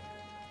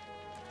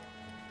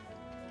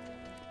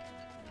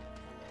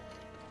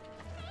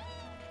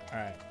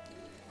 Alright.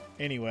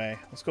 Anyway,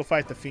 let's go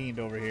fight the fiend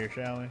over here,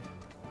 shall we?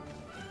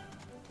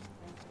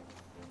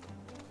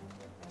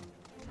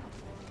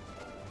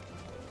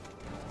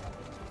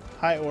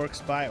 Hi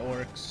orcs, bye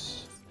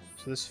orcs.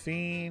 So this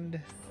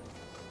fiend,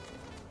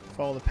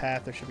 follow the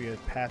path. There should be a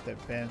path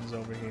that bends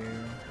over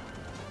here.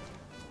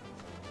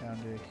 Down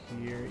to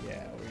here.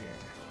 Yeah, over here.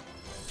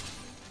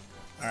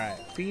 Alright.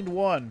 Fiend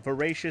 1,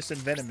 voracious and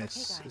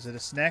venomous. Is it a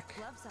snack?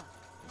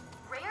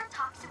 Rare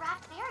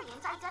Toxarat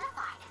variant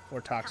identified.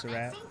 Or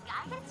Toxarat. Commencing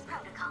guidance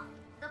protocol.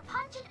 The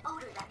pungent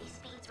odor that these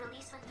fiends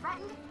release when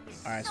threatened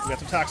is Alright, so so we got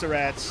some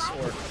Toxarats,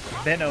 or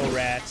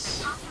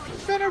Venorats.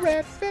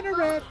 Venorat,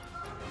 Venorat.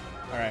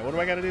 Alright, what do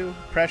I gotta do?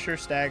 Pressure,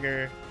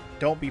 stagger.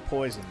 Don't be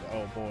poisoned.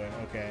 Oh boy,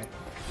 okay.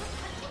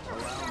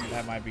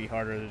 That might be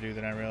harder to do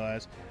than I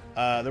realized.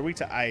 They're weak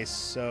to ice,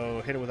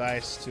 so hit it with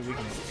ice to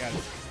weaken it. Got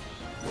it.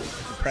 To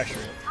pressure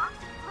it.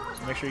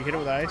 So make sure you hit it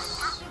with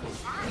ice.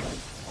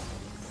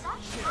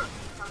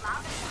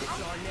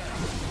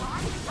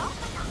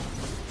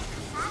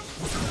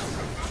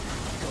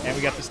 And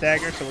we got the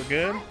stagger, so we're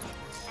good.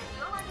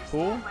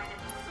 Cool. Well,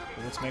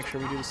 let's make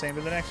sure we do the same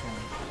to the next one.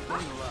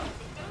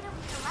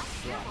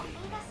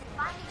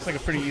 It's like a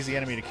pretty easy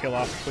enemy to kill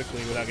off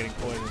quickly without getting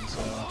poisoned,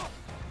 so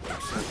I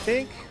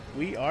think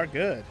we are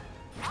good.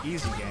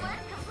 Easy game.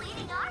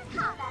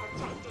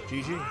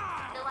 GG. Though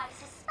I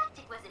suspect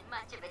it wasn't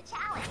much of a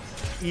challenge.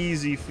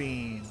 Easy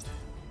fiend.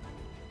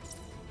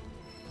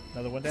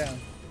 Another one down.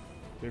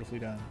 Beautifully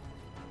done.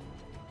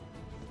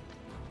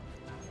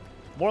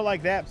 More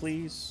like that,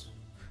 please.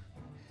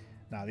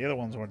 Nah, the other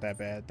ones weren't that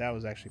bad. That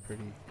was actually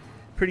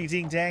pretty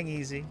ding dang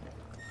easy.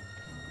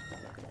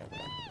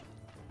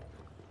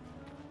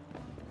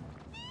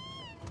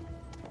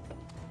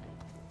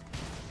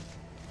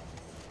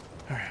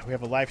 Alright, we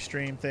have a live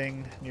stream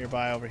thing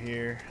nearby over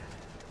here.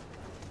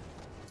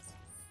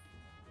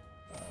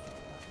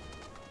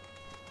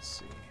 Let's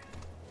see.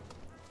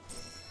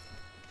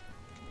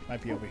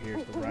 Might be over here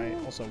to the right.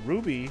 Also,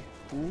 Ruby.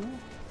 Ooh.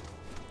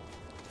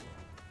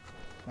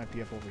 Might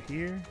be up over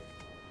here.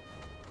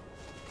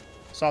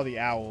 Saw the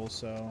owl,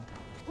 so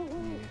yeah,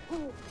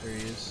 there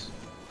he is.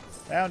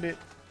 Found it.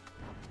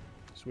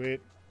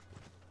 Sweet.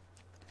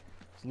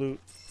 It's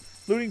loot.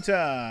 Looting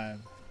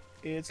time.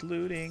 It's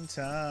looting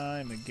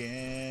time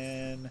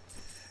again.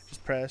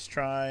 Just press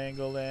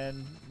triangle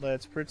and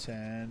let's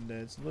pretend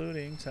it's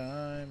looting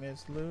time.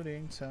 It's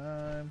looting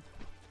time,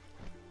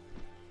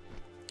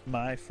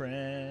 my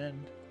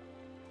friend.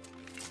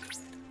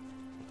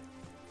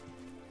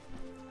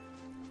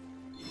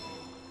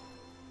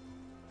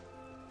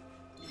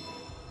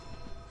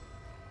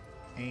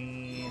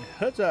 And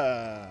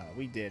huzzah!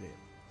 We did it.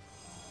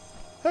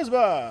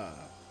 Huzzah!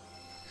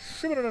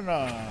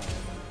 Shibba-da-da-da.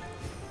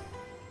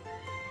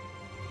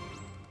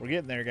 We're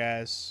getting there,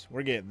 guys.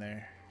 We're getting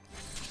there.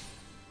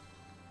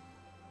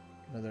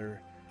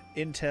 Another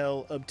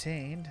intel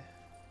obtained.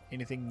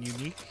 Anything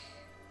unique?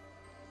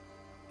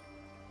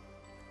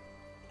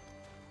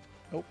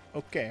 Oh,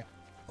 okay.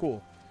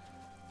 Cool.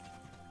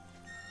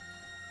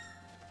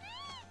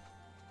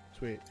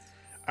 Sweet.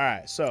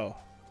 Alright, so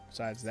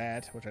besides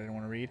that, which I didn't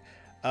want to read,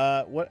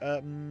 what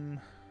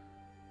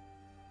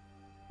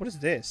is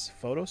this?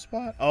 Photo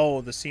spot? Oh,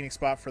 the scenic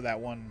spot for that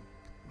one.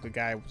 The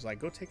guy was like,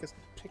 go take a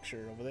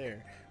picture over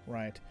there.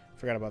 Right.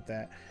 Forgot about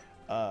that.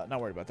 Not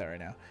worried about that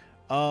right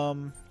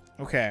now.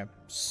 Okay.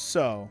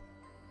 So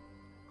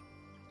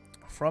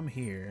from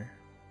here,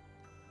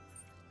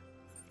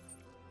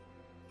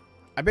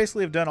 I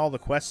basically have done all the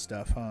quest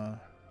stuff, huh?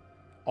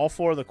 All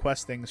 4 of the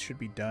quest things should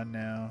be done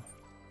now,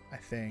 I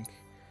think.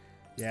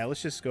 Yeah,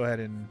 let's just go ahead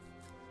and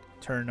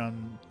turn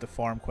on the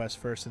farm quest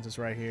first since it's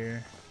right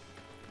here.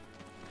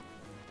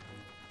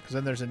 Because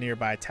then there's a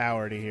nearby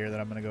tower to here that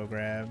I'm going to go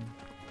grab.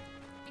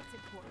 It's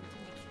important to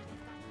make sure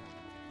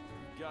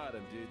they've got Got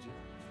him, did you?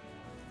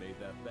 Made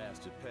that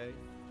bastard pay?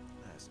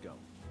 Let's go.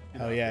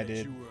 Hell yeah, I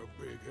did. You were a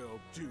big help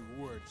too,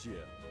 weren't you?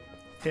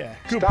 Yeah,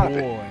 good Stop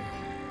boy.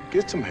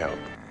 Get some help.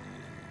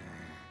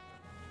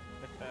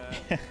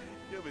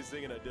 You'll be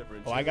singing a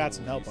different Oh, I got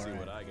tune some when help, you see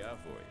alright. what I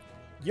got for you.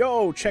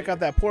 Yo, check out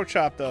that pork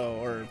chop, though.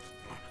 Or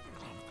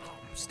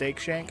steak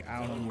shank? I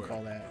don't know what you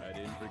call that. I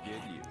didn't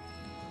forget you.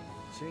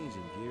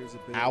 Changing gears a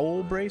bit.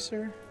 Owl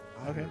bracer?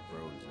 I Okay. heard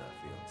Brody's not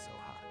feeling so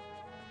hot.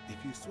 If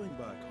you swing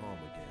back home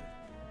again,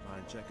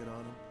 mind checking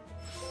on him?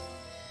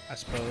 I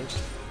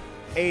suppose.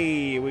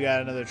 Hey, we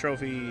got another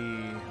trophy.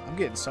 I'm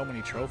getting so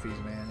many trophies,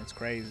 man. It's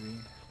crazy.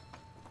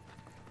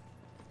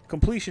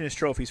 Completionist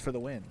trophies for the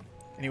win.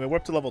 Anyway, we're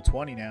up to level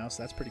 20 now,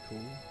 so that's pretty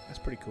cool. That's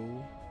pretty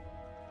cool.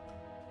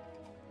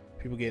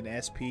 People getting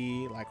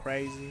SP like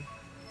crazy.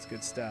 It's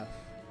good stuff.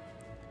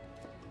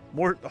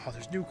 More. Oh,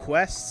 there's new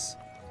quests.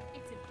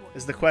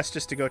 Is the quest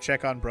just to go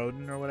check on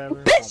Broden or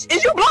whatever? Bitch,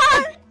 is you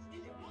blind?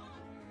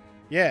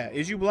 Yeah,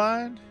 is you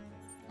blind?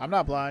 I'm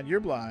not blind. You're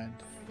blind.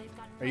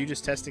 Are you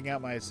just testing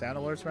out my sound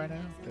alerts right now?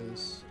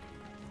 Because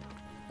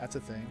that's a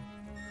thing.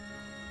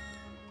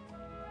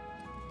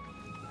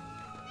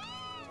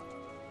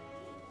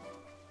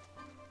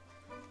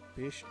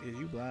 Bish, is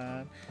you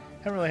blind?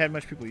 Haven't really had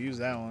much people use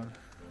that one.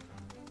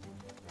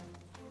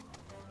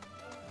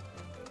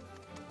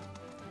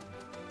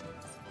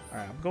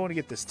 Alright, I'm going to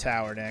get this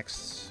tower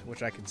next,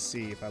 which I can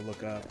see if I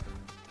look up.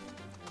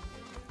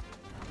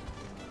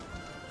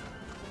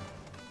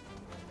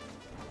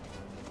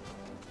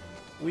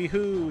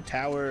 Weehoo,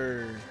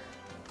 tower.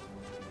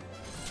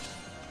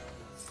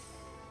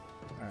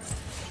 Alright.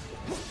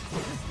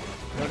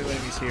 No new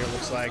enemies here, it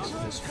looks like, so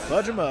just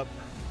fudge them up.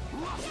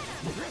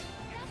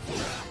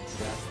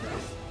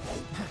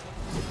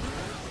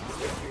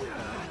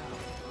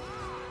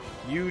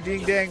 You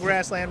ding dang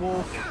grassland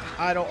wolf.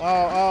 I don't.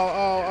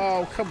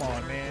 Oh, come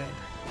on, man.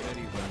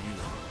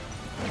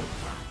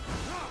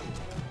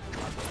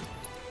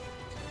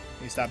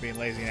 Need to stop being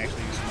lazy and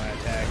actually use my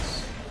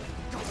attacks.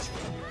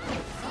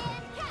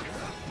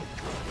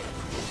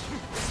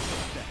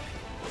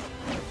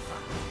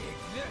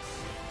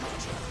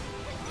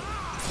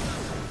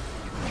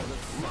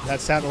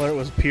 That sound alert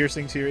was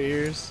piercing to your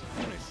ears.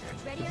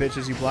 The bitch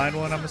is you blind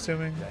one, I'm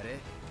assuming.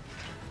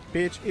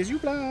 Bitch is you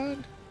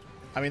blind.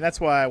 I mean, that's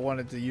why I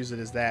wanted to use it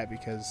as that,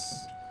 because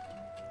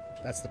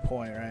that's the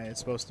point, right? It's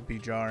supposed to be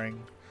jarring.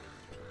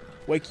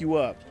 Wake you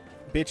up.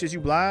 Bitch, is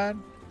you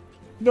blind?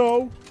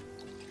 No.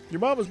 Your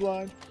mama's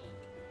blind.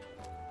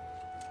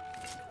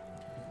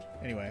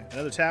 Anyway,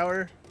 another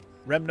tower.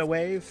 Remna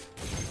wave.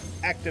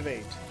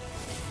 Activate.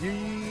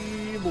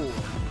 Yeah, boy.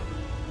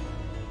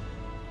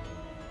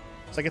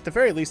 It's like, at the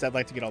very least, I'd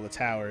like to get all the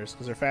towers,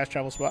 because they're fast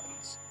travel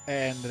spots,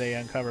 and they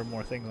uncover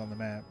more things on the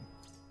map.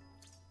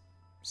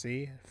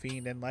 See?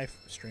 Fiend and life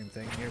stream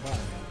thing nearby.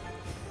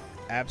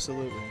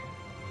 Absolutely.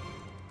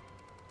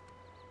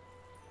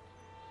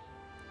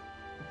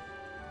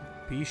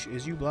 Beesh,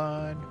 is you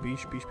blind?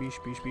 Beesh, beesh, beesh,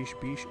 beesh, beesh,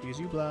 beesh, is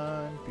you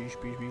blind? Beesh,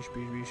 beesh, beesh,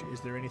 beesh, beesh.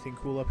 Is there anything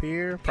cool up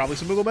here? Probably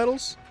some Moogle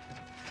medals?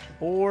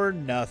 Or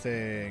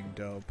nothing.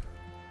 Dope.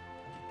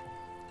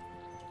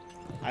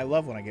 I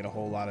love when I get a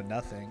whole lot of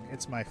nothing.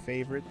 It's my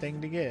favorite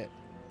thing to get.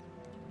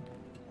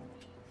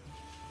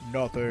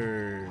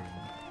 Nothing.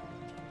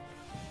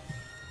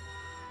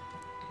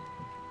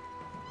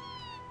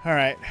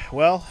 Alright,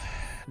 well,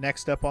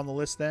 next up on the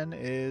list then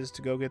is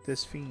to go get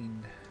this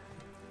fiend.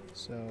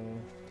 So,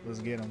 let's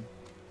get him.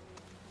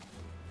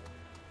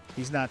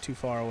 He's not too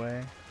far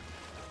away.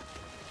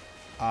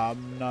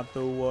 I'm not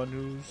the one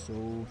who's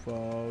so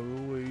far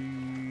away.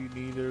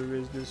 Neither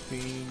is this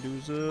fiend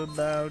who's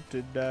about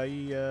to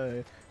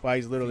die. Wow,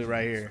 he's literally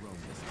right here.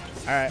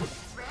 Alright.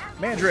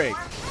 Mandrake!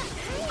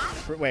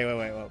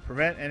 Wait.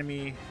 Prevent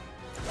enemy...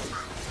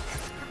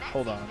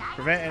 Hold on.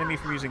 Prevent enemy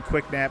from using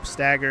quick nap,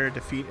 stagger,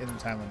 defeat in the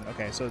time limit.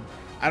 Okay, so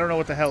I don't know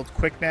what the hell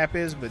quick nap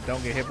is, but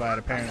don't get hit by it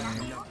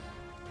apparently.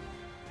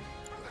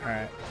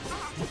 Alright.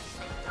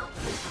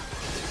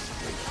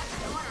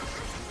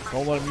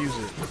 Don't let him use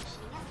it.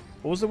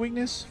 What was the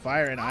weakness?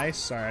 Fire and ice?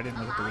 Sorry, I didn't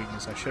look at the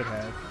weakness. I should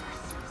have.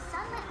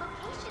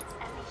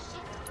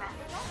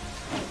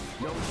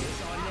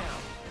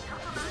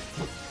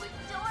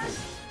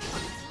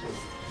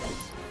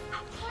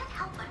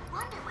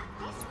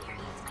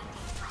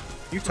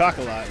 You talk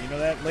a lot, you know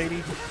that,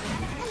 lady?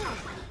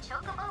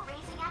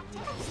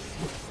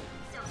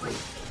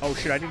 Oh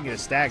shit, I didn't get a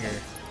stagger.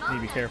 I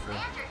need to be careful.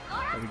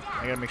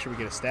 I gotta make sure we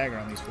get a stagger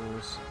on these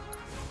fools.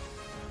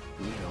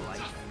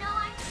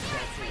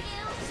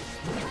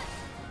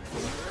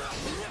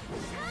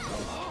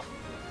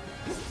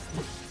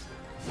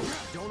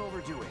 Don't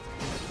overdo it.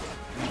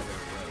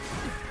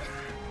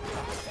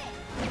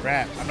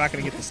 Crap, I'm not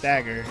gonna get the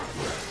stagger.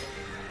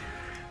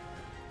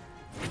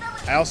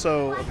 I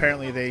also,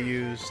 apparently they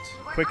used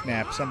quick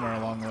nap somewhere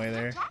along the way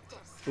there.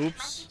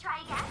 Oops.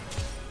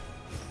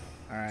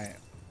 Alright.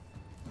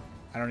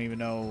 I don't even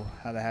know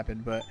how that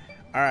happened, but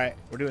alright,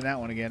 we're doing that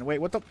one again. Wait,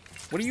 what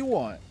do you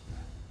want?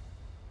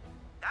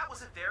 That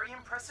was a very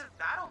impressive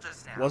battle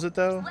just now. Was it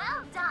though?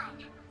 Well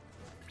done.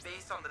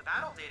 Based on the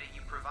battle data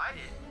you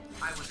provided,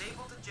 I was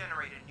able to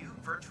generate a new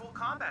virtual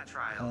combat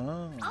trial.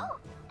 Oh. Oh,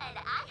 and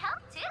I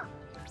helped too.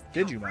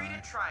 Did you, Feel free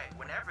Mom? to try it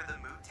whenever the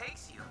mood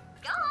takes you.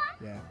 Go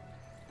on. Yeah.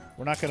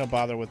 We're not going to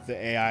bother with the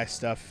AI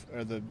stuff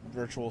or the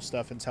virtual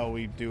stuff until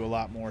we do a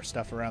lot more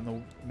stuff around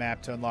the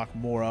map to unlock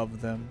more of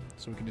them,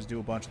 so we can just do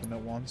a bunch of them at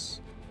once.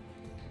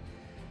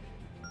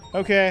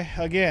 Okay,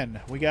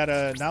 again, we got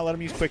to not let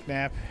them use quick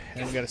nap,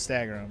 and we got to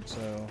stagger them,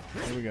 so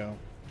here we go.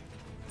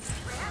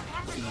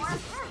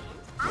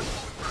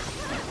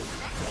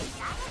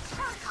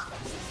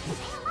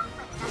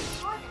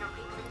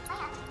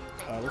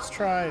 Let's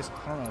try, I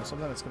don't know,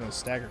 something that's gonna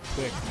stagger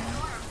quick, man.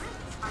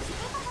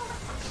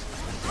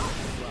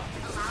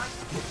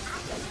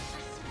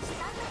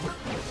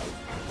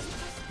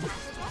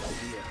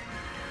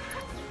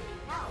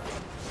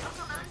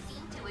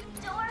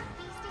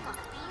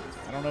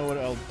 I don't know what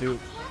I'll do,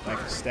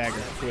 like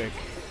stagger quick.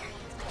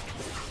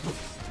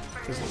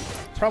 Because the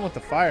problem with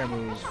the fire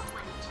move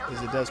is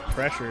it does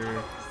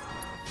pressure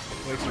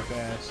way too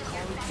fast.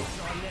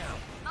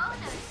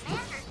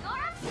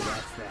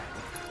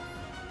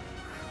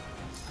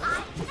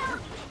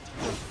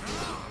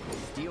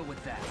 Deal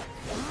with that.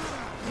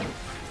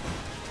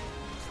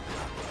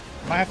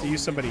 I might have to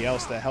use somebody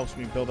else that helps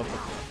me build up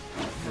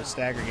the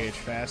stagger gauge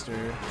faster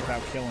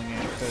without killing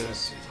it,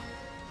 because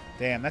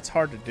damn, that's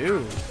hard to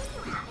do.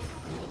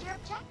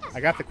 I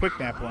got the quick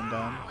nap one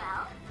done.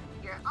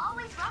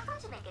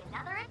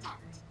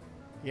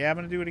 Yeah, I'm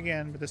gonna do it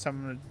again, but this time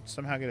I'm gonna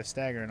somehow get a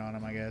staggering on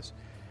him, I guess.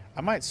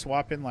 I might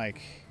swap in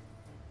like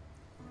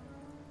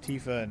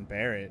Tifa and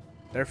Barret.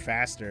 They're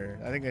faster.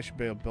 I think they should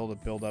be able to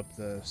build up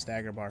the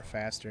stagger bar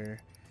faster.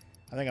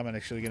 I think I'm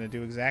actually gonna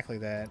do exactly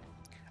that.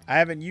 I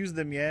haven't used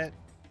them yet,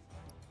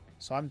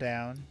 so I'm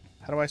down.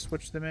 How do I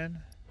switch them in?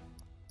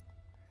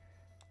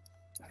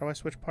 How do I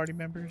switch party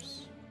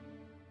members?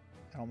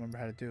 I don't remember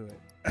how to do it.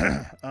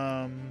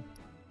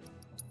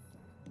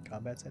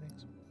 Combat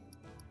settings.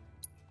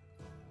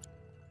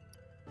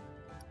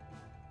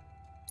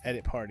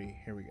 Edit party.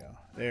 Here we go.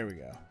 There we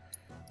go.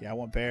 Yeah, I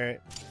want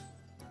Barret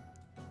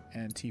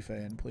and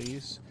Tifa in,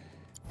 please.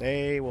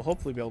 They will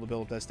hopefully be able to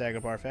build up that stagger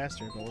bar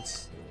faster,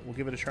 but we'll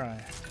give it a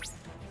try.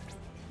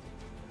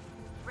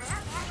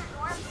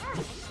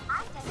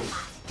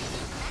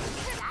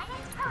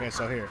 Okay,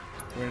 so here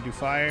we're gonna do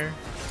fire.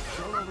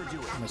 I'm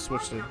gonna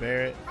switch to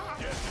Barret.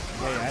 Yeah,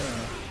 I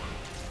know.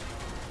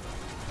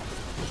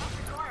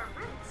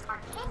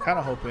 I'm kind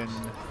of hoping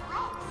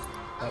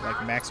that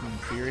like maximum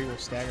fury will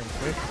stagger him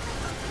quick.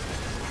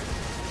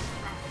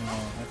 No,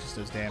 that just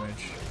does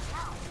damage.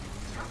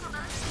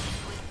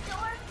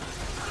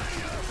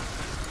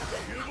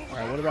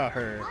 Alright, what about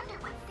her?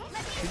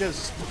 She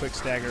does quick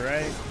stagger,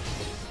 right?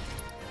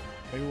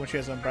 Maybe when she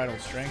has unbridled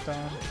strength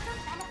on?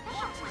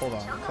 Hold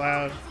on,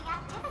 Cloud.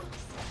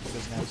 He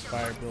doesn't have his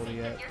fire ability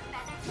yet.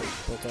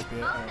 Built up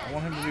yet. Right, I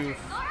want him to do...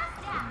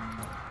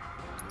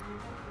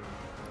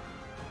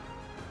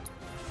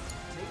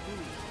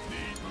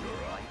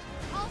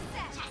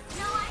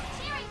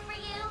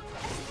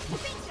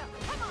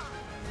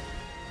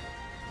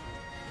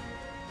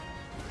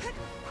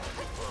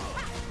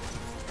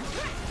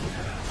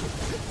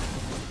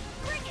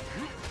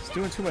 It's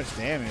doing too much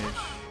damage.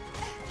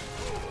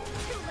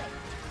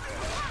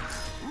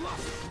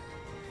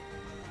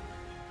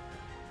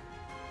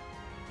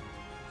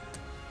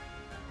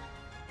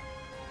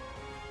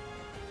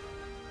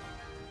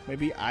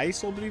 Maybe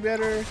ice will be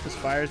better because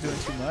fire's doing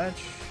too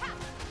much.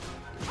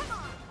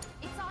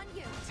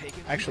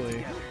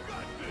 Actually,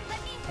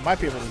 I might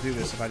be able to do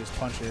this if I just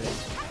punch it.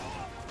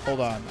 Hold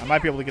on. I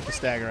might be able to get the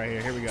stagger right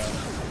here. Here we go.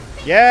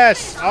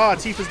 Yes! Oh,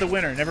 Tifa's the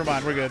winner. Never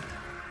mind. We're good.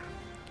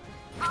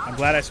 I'm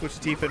glad I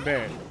switched to Tifa and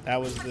Barret. That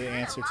was the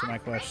answer to my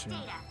question.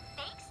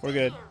 We're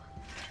good.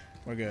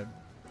 We're good.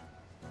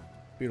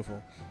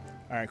 Beautiful.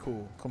 Alright,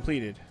 cool.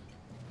 Completed.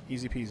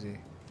 Easy peasy.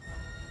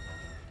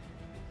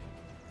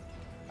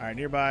 Alright,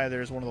 nearby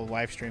there's one of the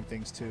live stream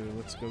things too.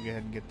 Let's go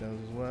ahead and get those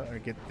as well, or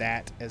get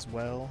that as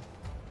well.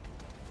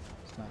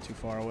 It's not too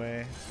far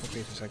away. Okay,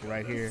 it's just like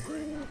right here.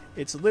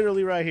 It's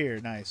literally right here.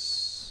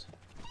 Nice.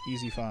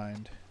 Easy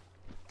find.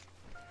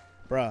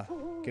 Bruh,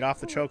 get off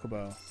the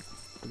chocobo.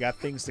 We got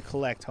things to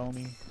collect,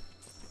 homie.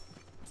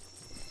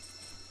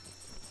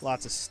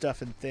 Lots of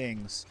stuff and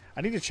things.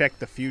 I need to check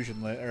the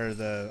fusion list or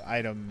the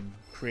item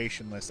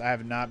creation list. I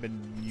have not been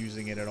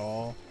using it at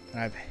all, and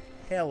I have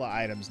hella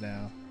items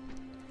now.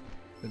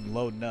 Been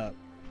loading up.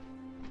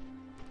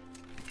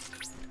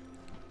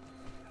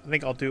 I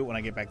think I'll do it when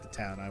I get back to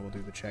town. I will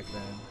do the check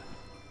then.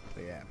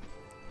 But yeah.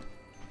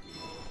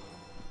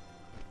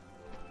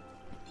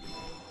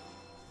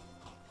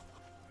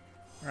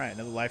 Alright,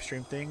 another live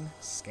stream thing.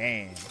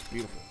 Scan.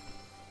 Beautiful.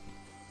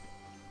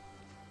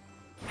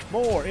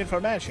 More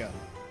information.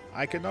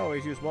 I can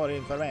always use more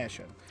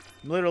information.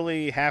 I'm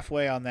literally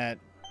halfway on that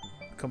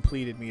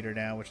completed meter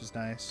now, which is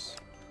nice.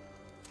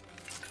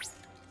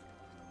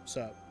 What's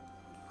up?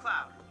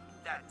 Cloud,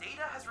 that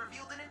data has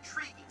revealed an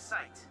intriguing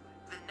sight.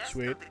 The nest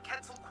Sweet. of the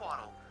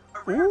Quetzalcoatl, a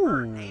rare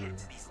bird native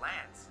to these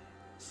lands.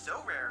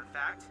 So rare, in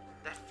fact,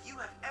 that few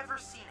have ever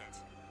seen it.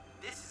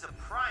 This is a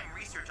prime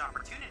research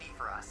opportunity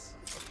for us.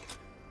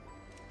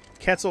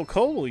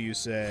 Quetzalcoatl, you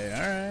say?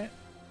 Alright.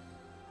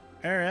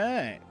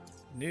 Alright.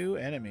 New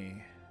enemy.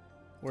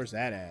 Where's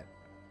that at?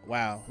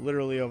 Wow,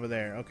 literally over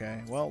there.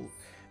 Okay, well,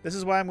 this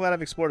is why I'm glad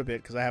I've explored a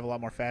bit, because I have a lot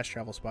more fast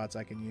travel spots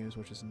I can use,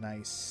 which is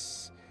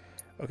nice.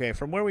 Okay,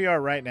 from where we are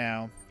right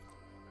now,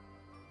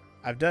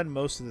 I've done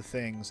most of the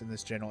things in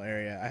this general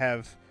area. I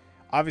have,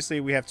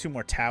 obviously, we have 2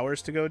 more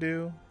towers to go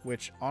do,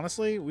 which,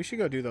 honestly, we should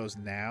go do those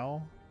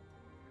now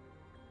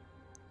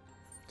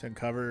to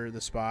uncover the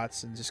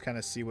spots and just kind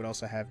of see what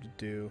else I have to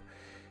do.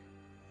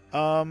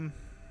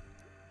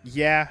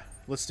 Yeah,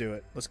 let's do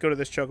it. Let's go to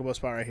this chocobo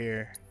spot right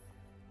here.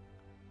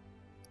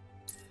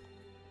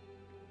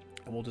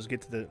 And we'll just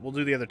get to the... We'll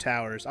do the other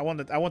towers. I want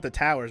the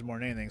towers more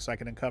than anything so I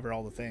can uncover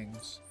all the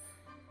things.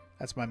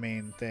 That's my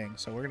main thing.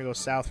 So we're going to go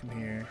south from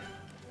here.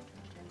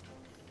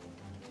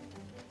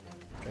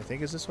 Which I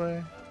think is this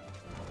way.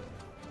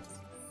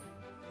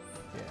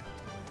 Yeah.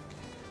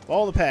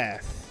 Follow the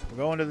path. We're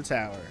going to the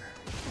tower.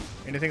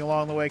 Anything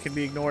along the way can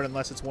be ignored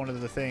unless it's one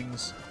of the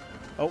things.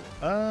 Oh,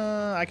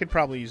 I could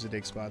probably use the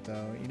dig spot,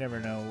 though. You never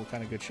know what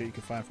kind of good shit you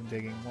can find from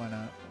digging. Why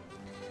not?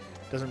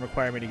 Doesn't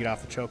require me to get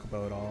off the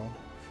chocobo at all.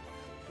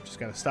 Just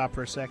gotta stop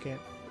for a second.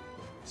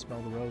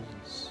 Smell the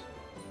roses.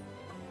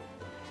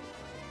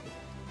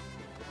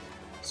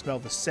 Smell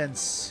the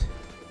scents.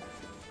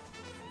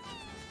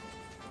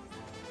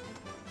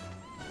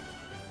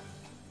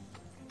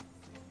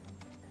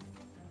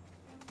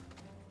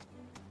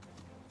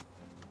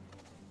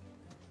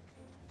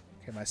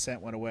 Okay, my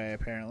scent went away,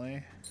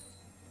 apparently.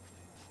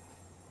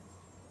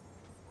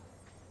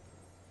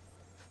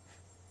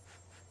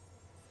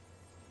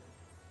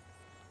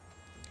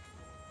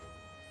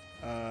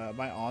 Am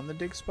I on the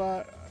dig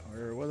spot?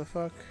 Or what the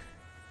fuck?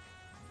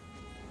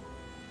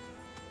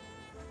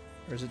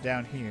 Or is it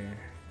down here?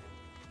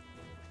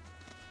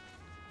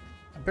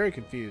 I'm very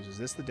confused. Is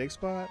this the dig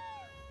spot?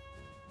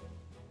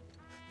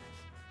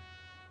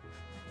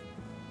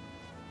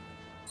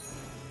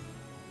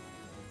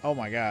 Oh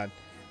my god.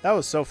 That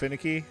was so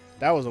finicky.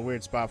 That was a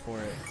weird spot for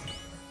it.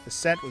 The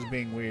scent was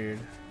being weird.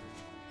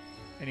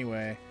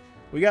 Anyway,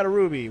 we got a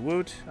ruby.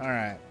 Woot.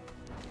 Alright.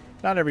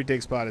 Not every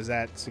dig spot is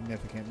that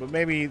significant, but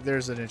maybe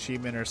there's an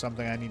achievement or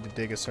something I need to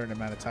dig a certain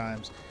amount of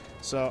times.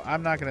 So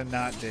I'm not going to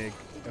not dig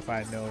if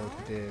I know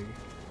to dig.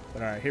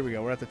 But alright, here we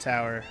go. We're at the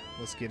tower.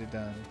 Let's get it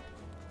done.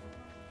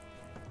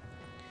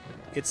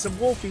 It's some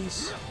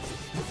wolfies.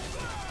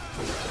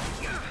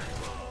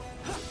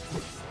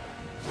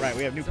 Right,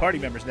 we have new party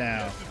members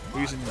now. We're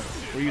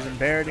using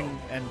Barrett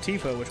and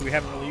Tifa, which we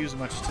haven't really used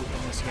much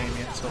in this game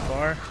yet so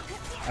far.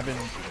 I've been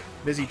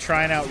busy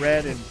trying out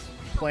Red and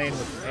playing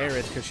with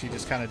Aerith because she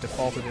just kind of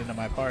defaulted into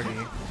my party.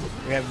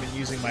 We haven't been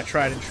using my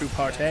tried and true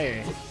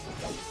party.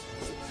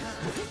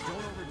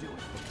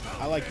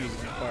 I like using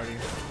the party.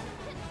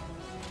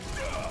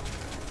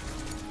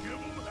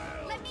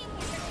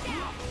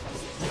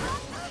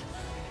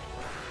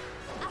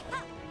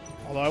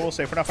 Although I will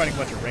say, if we're not fighting a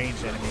bunch of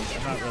ranged enemies,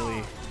 I'm not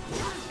really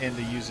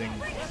into using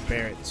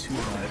Barrett too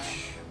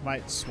much.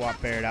 Might swap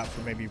Barrett out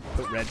for maybe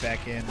put Red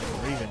back in,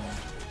 or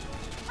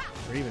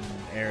even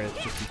Aerith,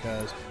 just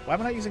because. Why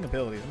am I not using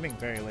abilities? I'm being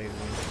very lazy.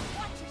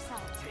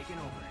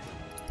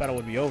 Battle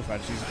would be over if I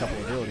just use a couple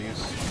of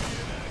abilities.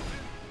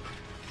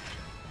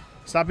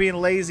 Stop being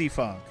lazy,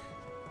 Funk.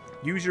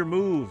 Use your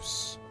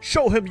moves.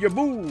 Show him your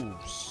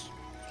moves.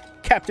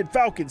 Captain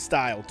Falcon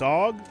style,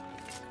 dog.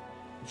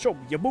 Show me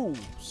your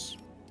moves.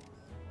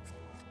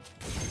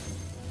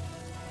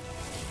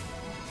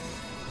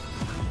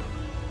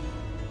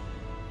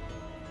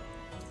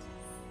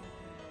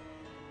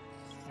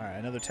 Alright,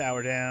 another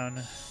tower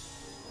down.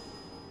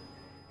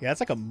 Yeah, that's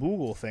like a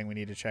Moogle thing we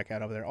need to check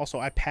out over there. Also,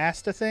 I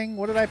passed a thing?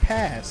 What did I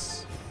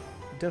pass?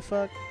 The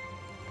fuck?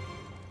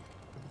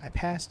 I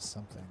passed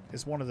something.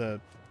 It's one of the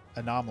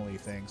anomaly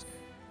things.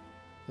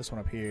 This one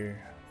up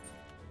here.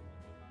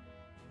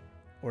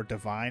 Or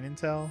Divine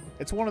Intel?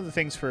 It's one of the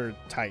things for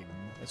Titan.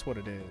 That's what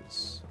it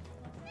is.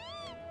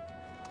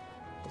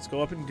 Let's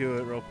go up and do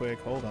it real quick.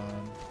 Hold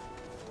on.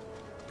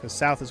 Because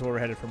south is where we're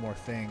headed for more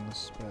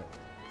things. But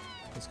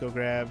let's go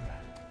grab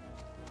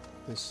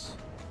this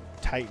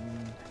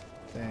Titan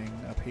thing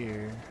up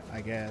here,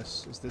 I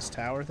guess. Is this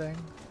tower thing?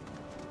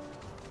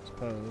 I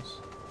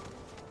suppose.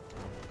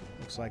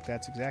 Looks like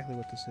that's exactly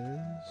what this is.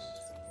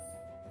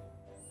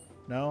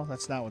 No,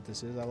 that's not what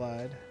this is. I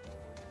lied.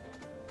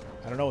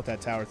 I don't know what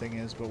that tower thing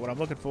is, but what I'm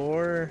looking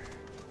for...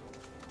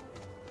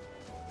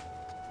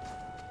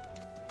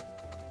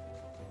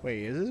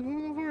 Wait, is this what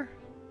I'm looking for?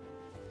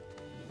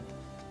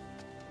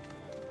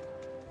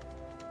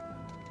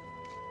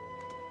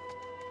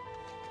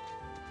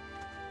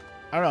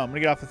 I don't know. I'm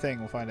going to get off the thing.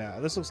 We'll find out.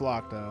 This looks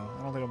locked, though.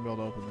 I don't think I'm going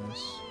to be able to open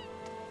this.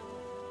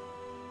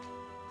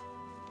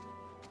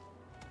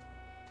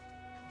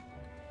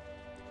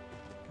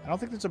 I don't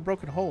think there's a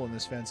broken hole in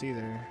this fence,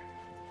 either.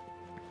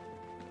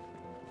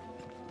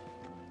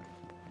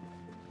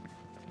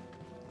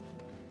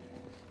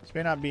 This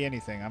may not be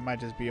anything. I might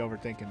just be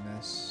overthinking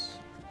this.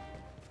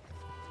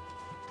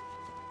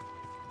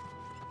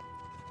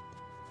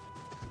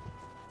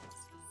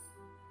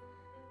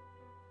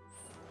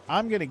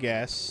 I'm going to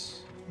guess...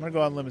 I'm going to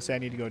go on a limb and say I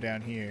need to go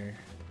down here.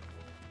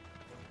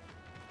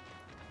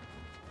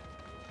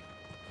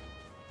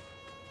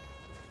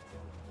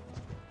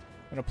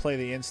 I'm going to play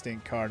the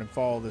instinct card and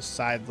follow this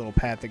side little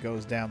path that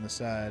goes down the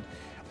side.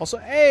 Also,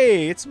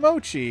 hey, it's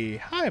Mochi.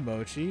 Hi,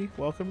 Mochi.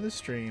 Welcome to the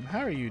stream.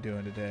 How are you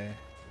doing today?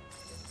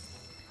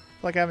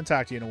 Like I haven't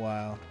talked to you in a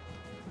while.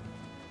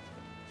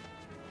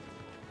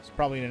 It's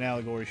probably in an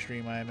allegory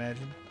stream, I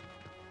imagine.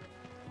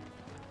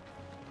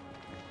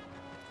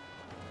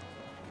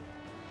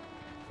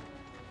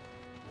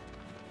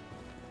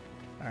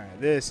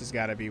 Alright, this has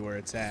got to be where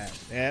it's at.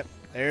 Yep,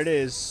 there it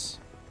is.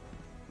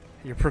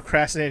 You're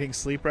procrastinating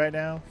sleep right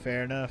now?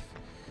 Fair enough.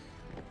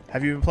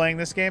 Have you been playing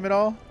this game at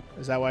all?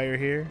 Is that why you're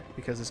here?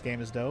 Because this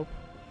game is dope?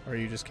 Or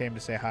you just came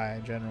to say hi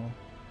in general?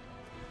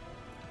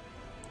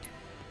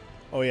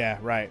 Oh yeah,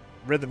 right.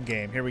 Rhythm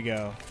game. Here we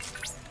go.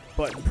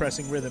 Button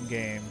pressing rhythm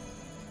game.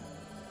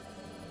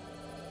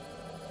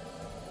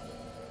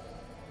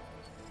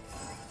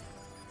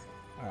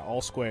 Alright,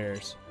 all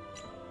squares.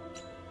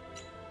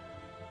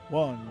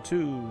 1,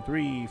 2,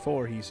 3,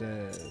 4, he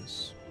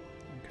says.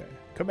 Okay.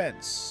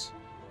 Commence.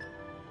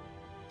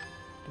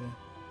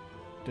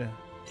 Did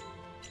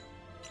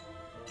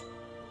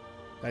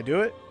I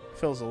do it?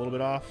 Feels a little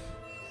bit off.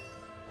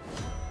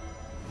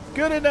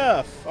 Good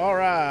enough!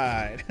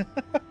 Alright.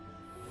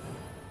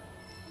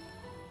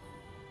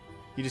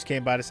 You just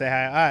came by to say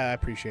hi. I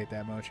appreciate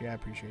that, Mochi. I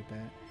appreciate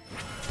that.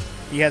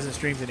 He hasn't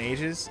streamed in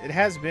ages. It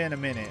has been a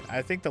minute.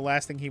 I think the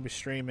last thing he was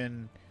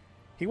streaming...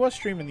 He was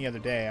streaming the other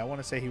day. I want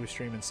to say he was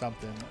streaming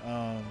something.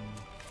 How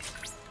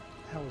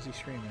was he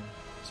streaming?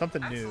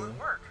 Something new. Excellent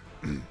work.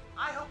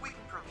 I hope we can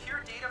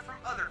procure data from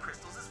other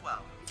crystals as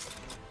well.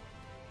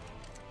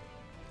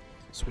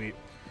 Sweet.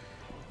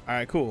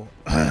 Alright, cool.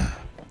 I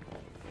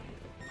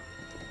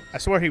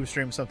swear he was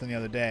streaming something the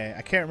other day.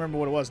 I can't remember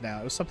what it was now.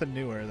 It was something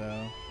newer,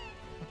 though.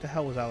 What the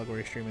hell was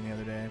Allegory streaming the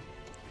other day?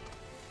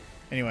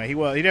 Anyway,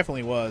 he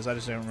definitely was. I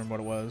just don't remember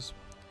what it was.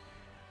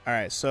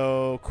 Alright,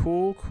 so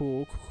cool.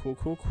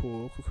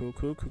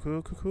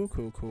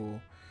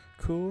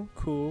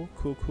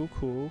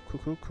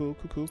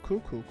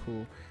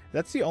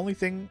 That's the only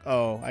thing.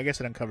 Oh, I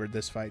guess it uncovered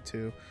this fight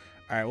too.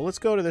 Alright, well, let's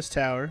go to this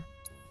tower.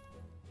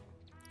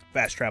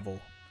 Fast travel.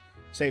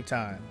 Save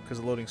time, because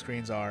the loading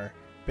screens are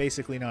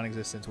basically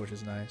non-existent, which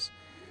is nice.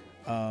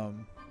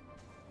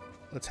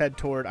 Let's head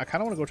toward... I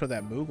kind of want to go toward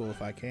that Moogle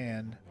if I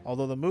can.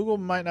 Although the Moogle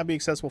might not be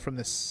accessible from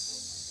this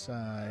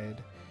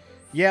side.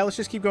 Yeah, let's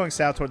just keep going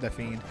south toward that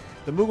Fiend.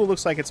 The Moogle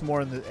looks like it's more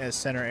in the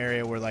center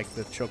area where like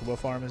the Chocobo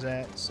farm is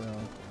at. So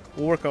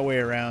we'll work our way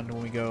around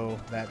when we go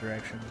that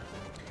direction.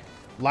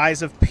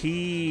 Lies of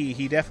P.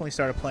 He definitely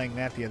started playing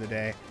that the other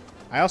day.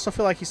 I also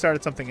feel like he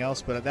started something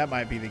else, but that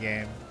might be the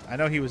game. I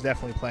know he was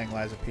definitely playing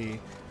Lies of P.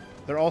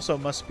 There also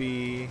must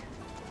be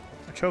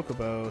a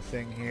Chocobo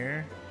thing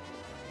here.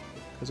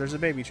 Because there's a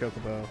baby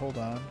Chocobo. Hold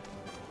on.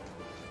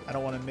 I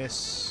don't want to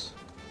miss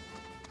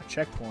a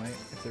checkpoint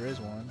if there is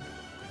one.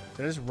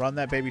 Did I just run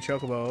that baby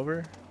Chocobo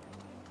over?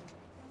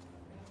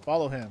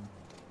 Follow him.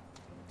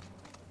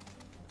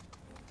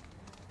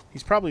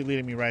 He's probably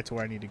leading me right to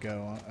where I need to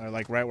go. Or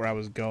like right where I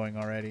was going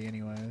already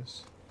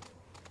anyways.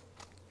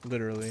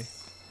 Literally.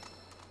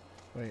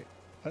 Wait.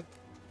 What?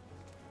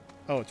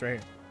 Oh, it's right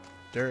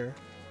here.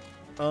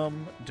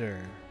 Dur.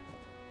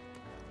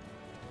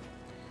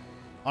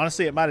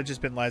 Honestly, it might have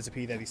just been Liza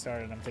P that he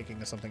started, and I'm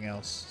thinking of something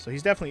else. So he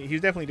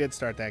definitely did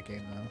start that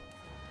game though.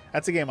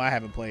 That's a game I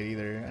haven't played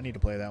either. I need to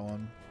play that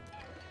one.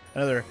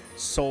 Another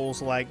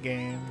Souls-like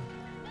game.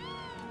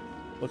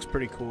 Looks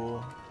pretty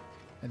cool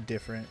and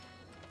different.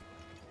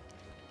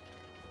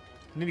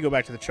 I need to go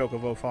back to the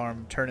Chocobo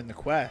farm, turn in the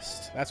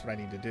quest. That's what I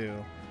need to do.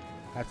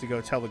 I have to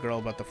go tell the girl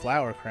about the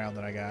flower crown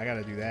that I got. I got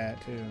to do that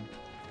too.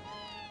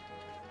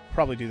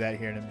 Probably do that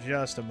here in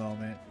just a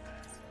moment.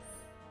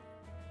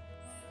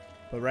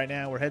 But right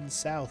now, we're heading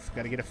south.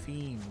 Got to get a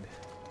fiend.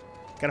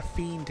 Got a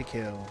fiend to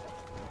kill.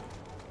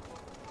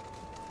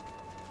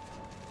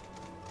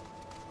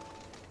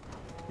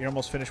 You're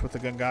almost finished with the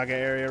Gungaga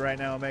area right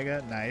now,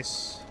 Omega.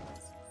 Nice.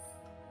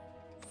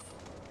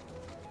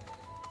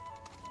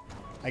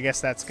 I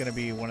guess that's going to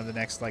be one of the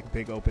next like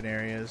big open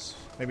areas.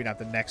 Maybe not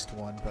the next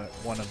one, but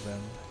one of them.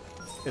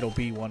 It'll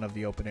be one of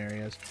the open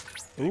areas.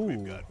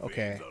 Ooh,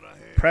 okay.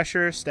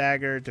 Pressure,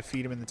 stagger,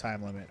 defeat him in the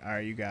time limit. All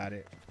right, you got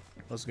it.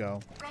 Let's go.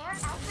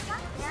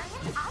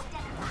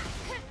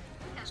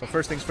 So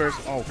first things first.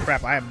 Oh,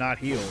 crap. I am not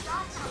healed.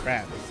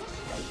 Crap.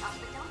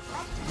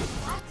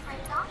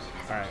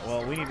 Alright,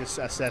 well, we need to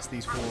assess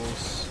these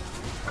fools.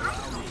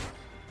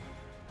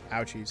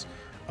 Ouchies.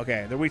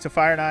 Okay, they're weak to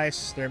fire and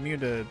ice. They're immune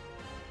to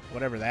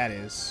whatever that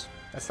is.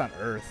 That's not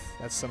earth.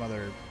 That's some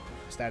other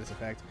status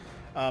effect.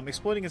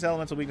 Exploiting its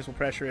elemental weakness will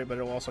pressure it, but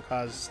it will also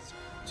cause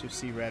to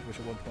see red, which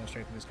will 1 point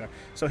strength in this card.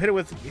 So hit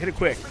it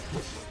quick.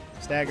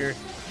 Stagger.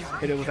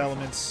 Hit it with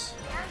elements.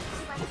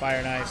 Fire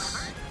and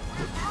ice.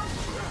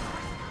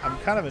 I'm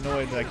kind of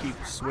annoyed that I keep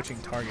switching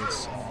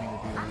targets. I don't mean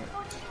to do that.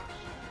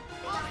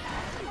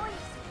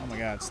 Oh my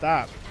god,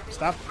 stop.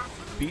 Stop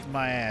beating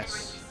my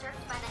ass.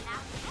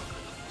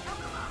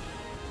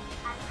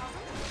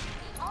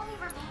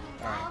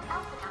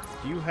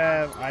 Alright. Do you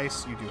have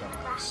ice? You do have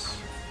ice.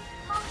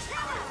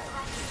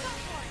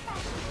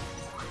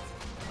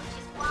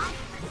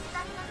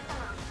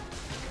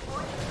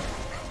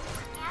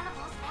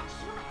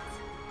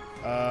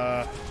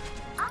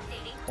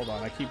 Hold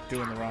on, I keep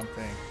doing the wrong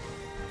thing.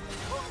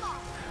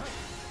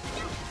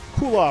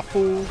 Cool off,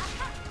 fool.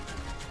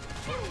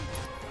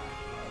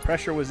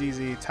 Pressure was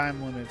easy.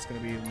 Time limit's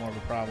going to be more of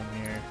a problem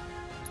here.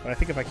 But I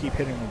think if I keep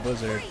hitting the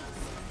blizzard...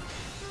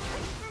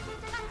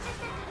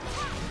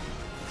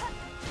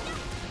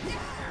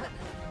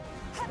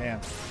 Damn,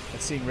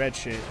 that's seeing red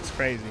shit. It's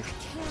crazy.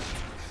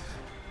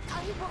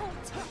 I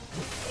won't.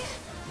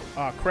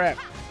 Oh crap!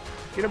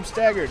 Get him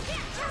staggered.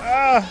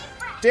 Ah,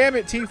 damn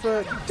it,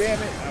 Tifa. Damn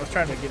it! I was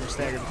trying to get him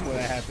staggered before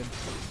that happened.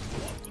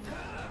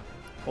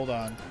 Hold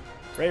on,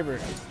 Raver.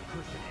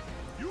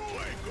 You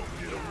ain't gonna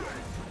get away.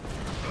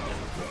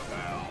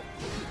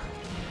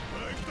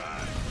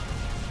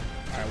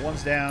 All right,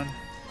 one's down.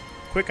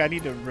 Quick, I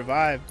need to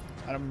revive.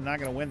 I'm not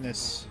gonna win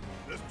this.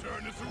 Let's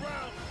turn this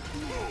around.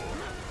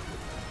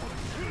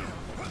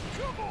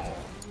 Come on.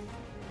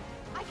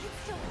 I can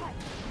still fight.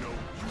 No, you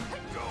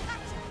don't.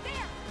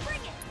 There,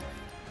 bring it.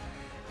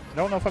 I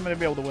don't know if I'm gonna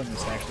be able to win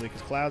this actually,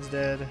 because Cloud's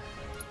dead.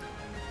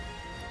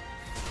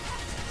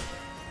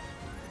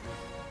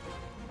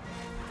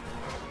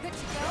 Good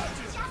to go.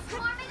 Just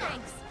warming up.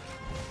 Thanks.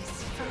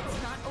 This fight's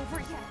not over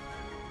yet.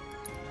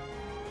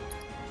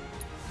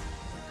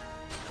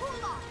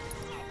 Cool off.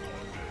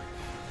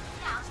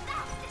 Now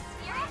that's the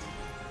spirit.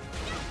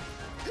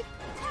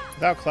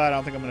 Without Cloud, I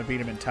don't think I'm gonna beat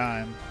him in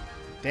time.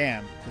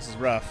 Damn, this is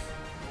rough.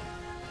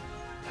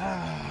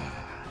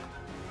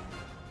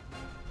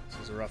 This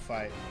is a rough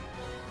fight.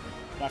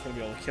 Not gonna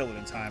be able to kill it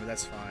in time, but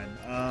that's fine.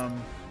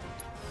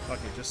 Fuck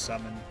it, just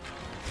summon.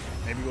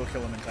 Maybe we'll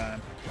kill him in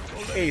time.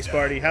 Hey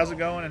Sparty, how's it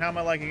going and how am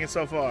I liking it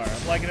so far?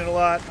 I'm liking it a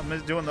lot. I'm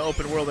just doing the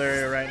open world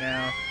area right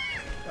now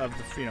of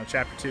the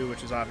chapter 2,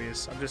 which is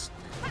obvious. I'm just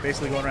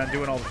basically going around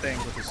doing all the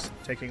things, which is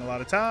taking a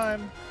lot of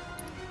time.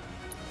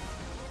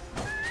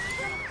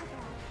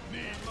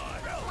 Need my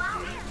help.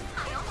 Wow,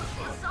 I almost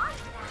feel sorry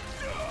for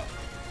that.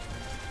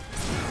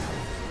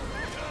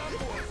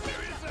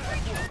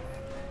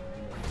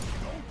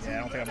 Yeah, I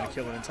don't think I'm gonna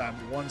kill it in time.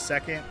 1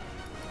 second.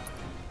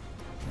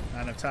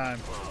 Not enough time.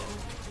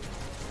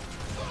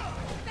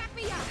 Back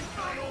me up.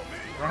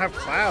 I don't have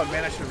Cloud,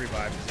 man. I should have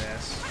revived his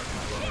ass.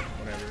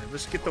 Whatever.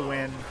 Let's get the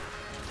win.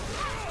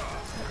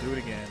 I'll do it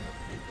again.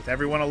 With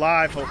everyone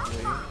alive,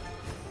 hopefully.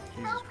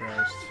 Jesus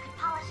Christ.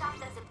 Polish off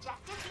those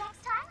objectives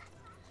next time.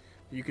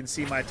 You can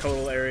see my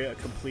total area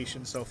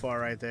completion so far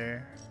right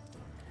there.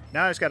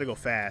 Now I just got to go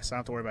fast. I don't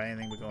have to worry about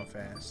anything but going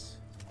fast.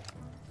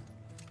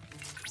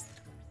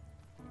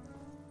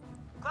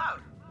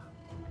 Cloud,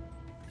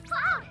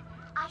 Cloud,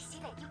 I see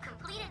that you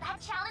completed that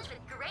challenge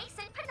with grace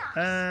and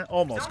panache.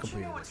 Almost don't you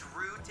completed know it. it's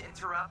rude to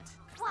interrupt?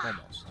 Why?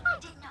 Almost. I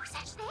didn't know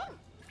such thing.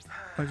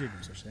 I did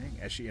no such thing.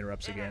 As she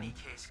interrupts In again. any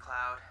case,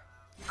 Cloud,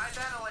 I've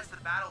analyzed the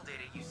battle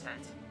data you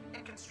sent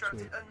and constructed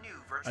Sweet. a new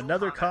virtual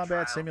Another combat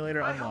combat trial.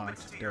 simulator I hope unlocked.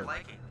 it's to your Dope.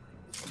 liking.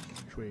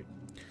 Sweet.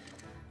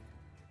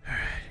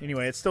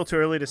 Anyway, it's still too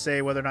early to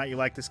say whether or not you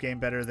like this game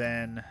better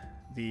than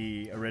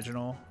the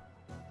original,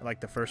 like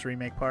the first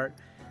remake part.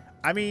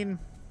 I mean,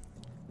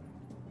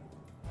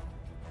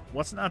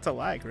 what's not to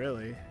like,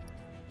 really?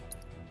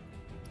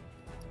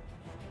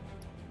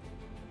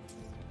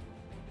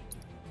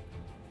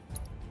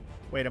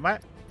 Wait, I'm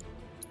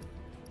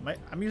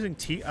using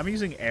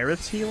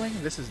Aerith's healing?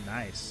 This is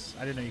nice.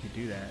 I didn't know you could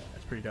do that.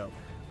 That's pretty dope.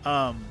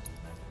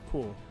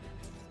 Cool.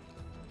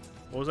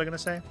 What was I gonna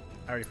say?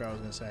 I already forgot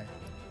what I was gonna say.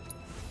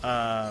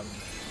 I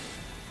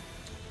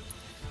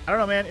don't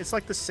know, man. It's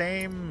like the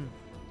same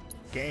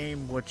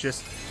game with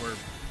just we're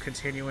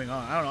continuing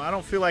on. I don't know. I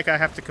don't feel like I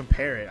have to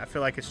compare it. I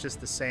feel like it's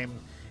just the same.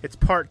 It's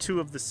part 2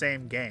 of the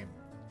same game.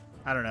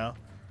 I don't know.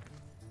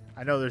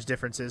 I know there's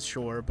differences,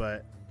 sure,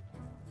 but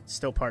it's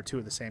still part 2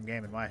 of the same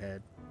game in my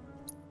head.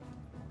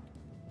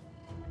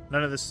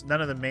 None of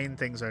the main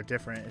things are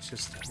different. It's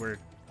just we're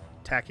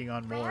tacking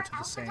on more to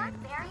the same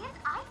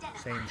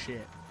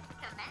shit.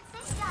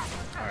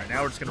 All right,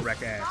 now we're just gonna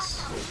wreck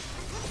ass.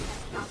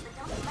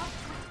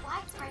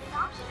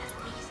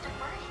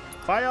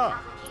 Fire!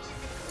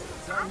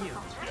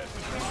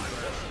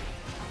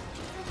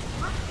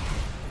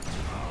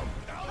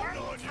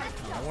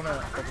 I want to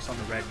focus on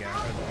the red guy,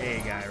 or the A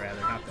guy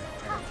rather, not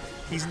that guy.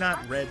 He's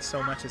not red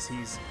so much as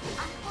he's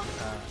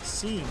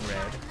seeing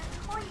red.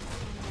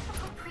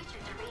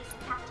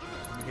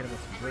 Let me hit him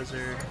with the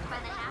blizzard.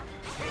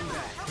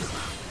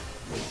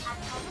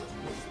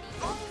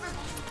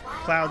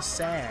 Cloud's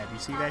sad. You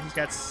see that? He's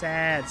got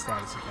sad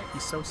status effect.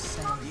 He's so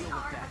sad. Let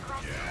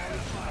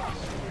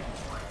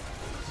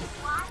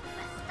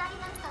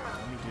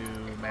me do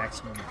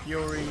maximum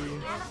fury.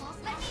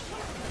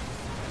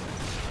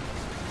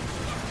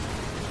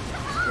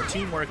 We're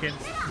team working.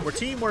 We're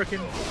team working.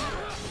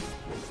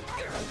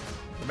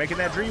 We're making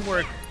that dream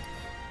work.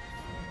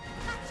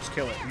 Just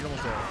kill it. You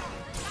almost did it.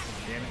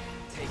 Damn it.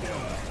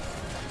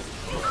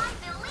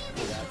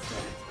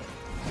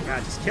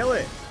 God, just kill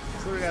it.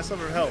 It's literally got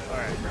silver health.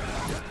 Alright.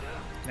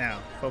 Now,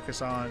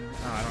 focus on...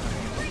 Oh, I don't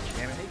have any.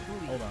 Damn it.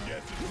 Hold on.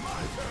 Alright,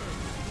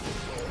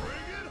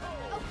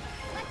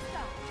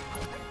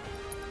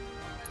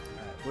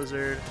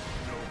 Blizzard.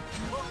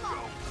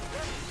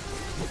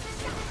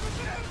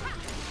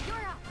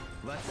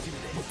 Let's do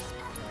this.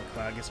 Alright,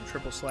 Cloud, get some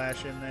triple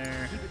slash in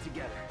there. Keep it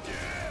together.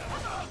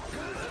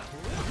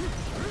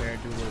 There,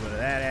 do a little bit of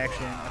that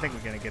action. I think we're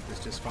gonna get this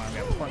just fine. We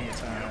got plenty of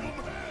time.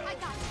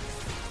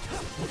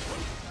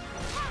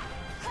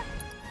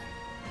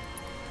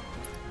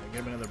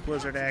 Get him another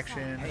blizzard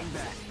action.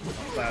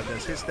 Cloud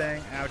does his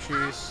thing.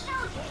 Ouchies.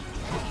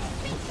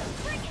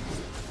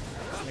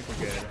 I think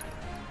we're good.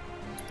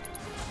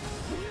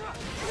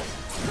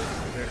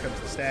 There comes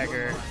the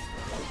stagger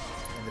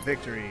and the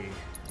victory.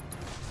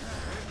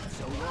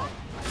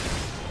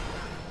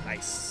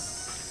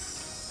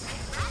 Nice.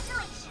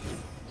 Congratulations!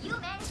 You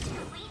managed to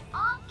complete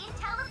all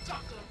intel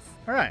objectives.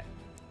 Alright.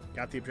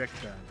 Got the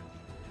objective done.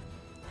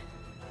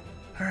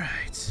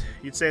 Alright.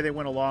 You'd say they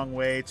went a long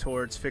way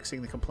towards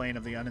fixing the complaint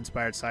of the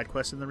uninspired side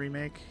quest in the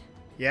remake?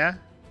 Yeah?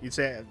 You'd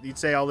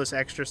say all this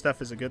extra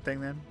stuff is a good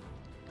thing then?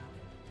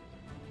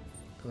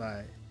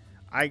 'Cause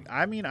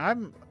I mean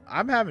I'm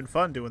having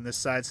fun doing this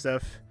side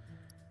stuff.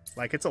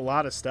 Like, it's a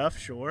lot of stuff,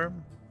 sure.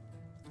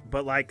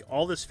 But like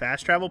all this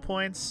fast travel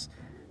points,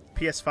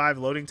 PS5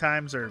 loading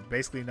times are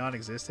basically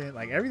non-existent.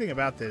 Like, everything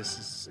about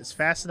this is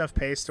fast enough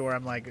paced to where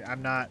I'm like,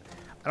 I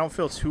don't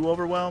feel too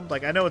overwhelmed.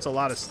 Like, I know it's a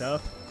lot of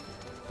stuff,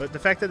 but the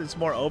fact that it's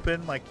more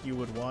open, like you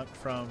would want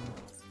from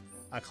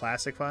a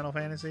classic Final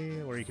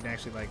Fantasy, where you can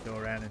actually like go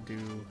around and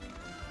do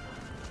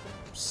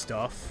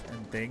stuff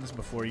and things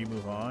before you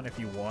move on, if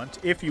you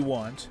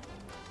want.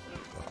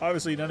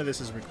 Obviously, none of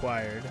this is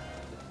required.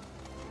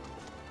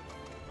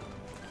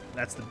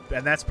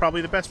 That's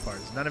probably the best part,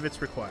 is none of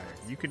it's required.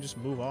 You can just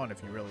move on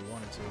if you really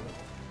wanted to.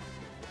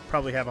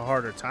 Probably have a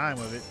harder time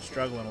of it,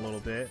 struggling a little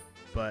bit,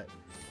 but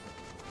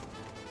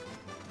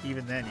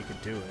even then you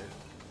could do it.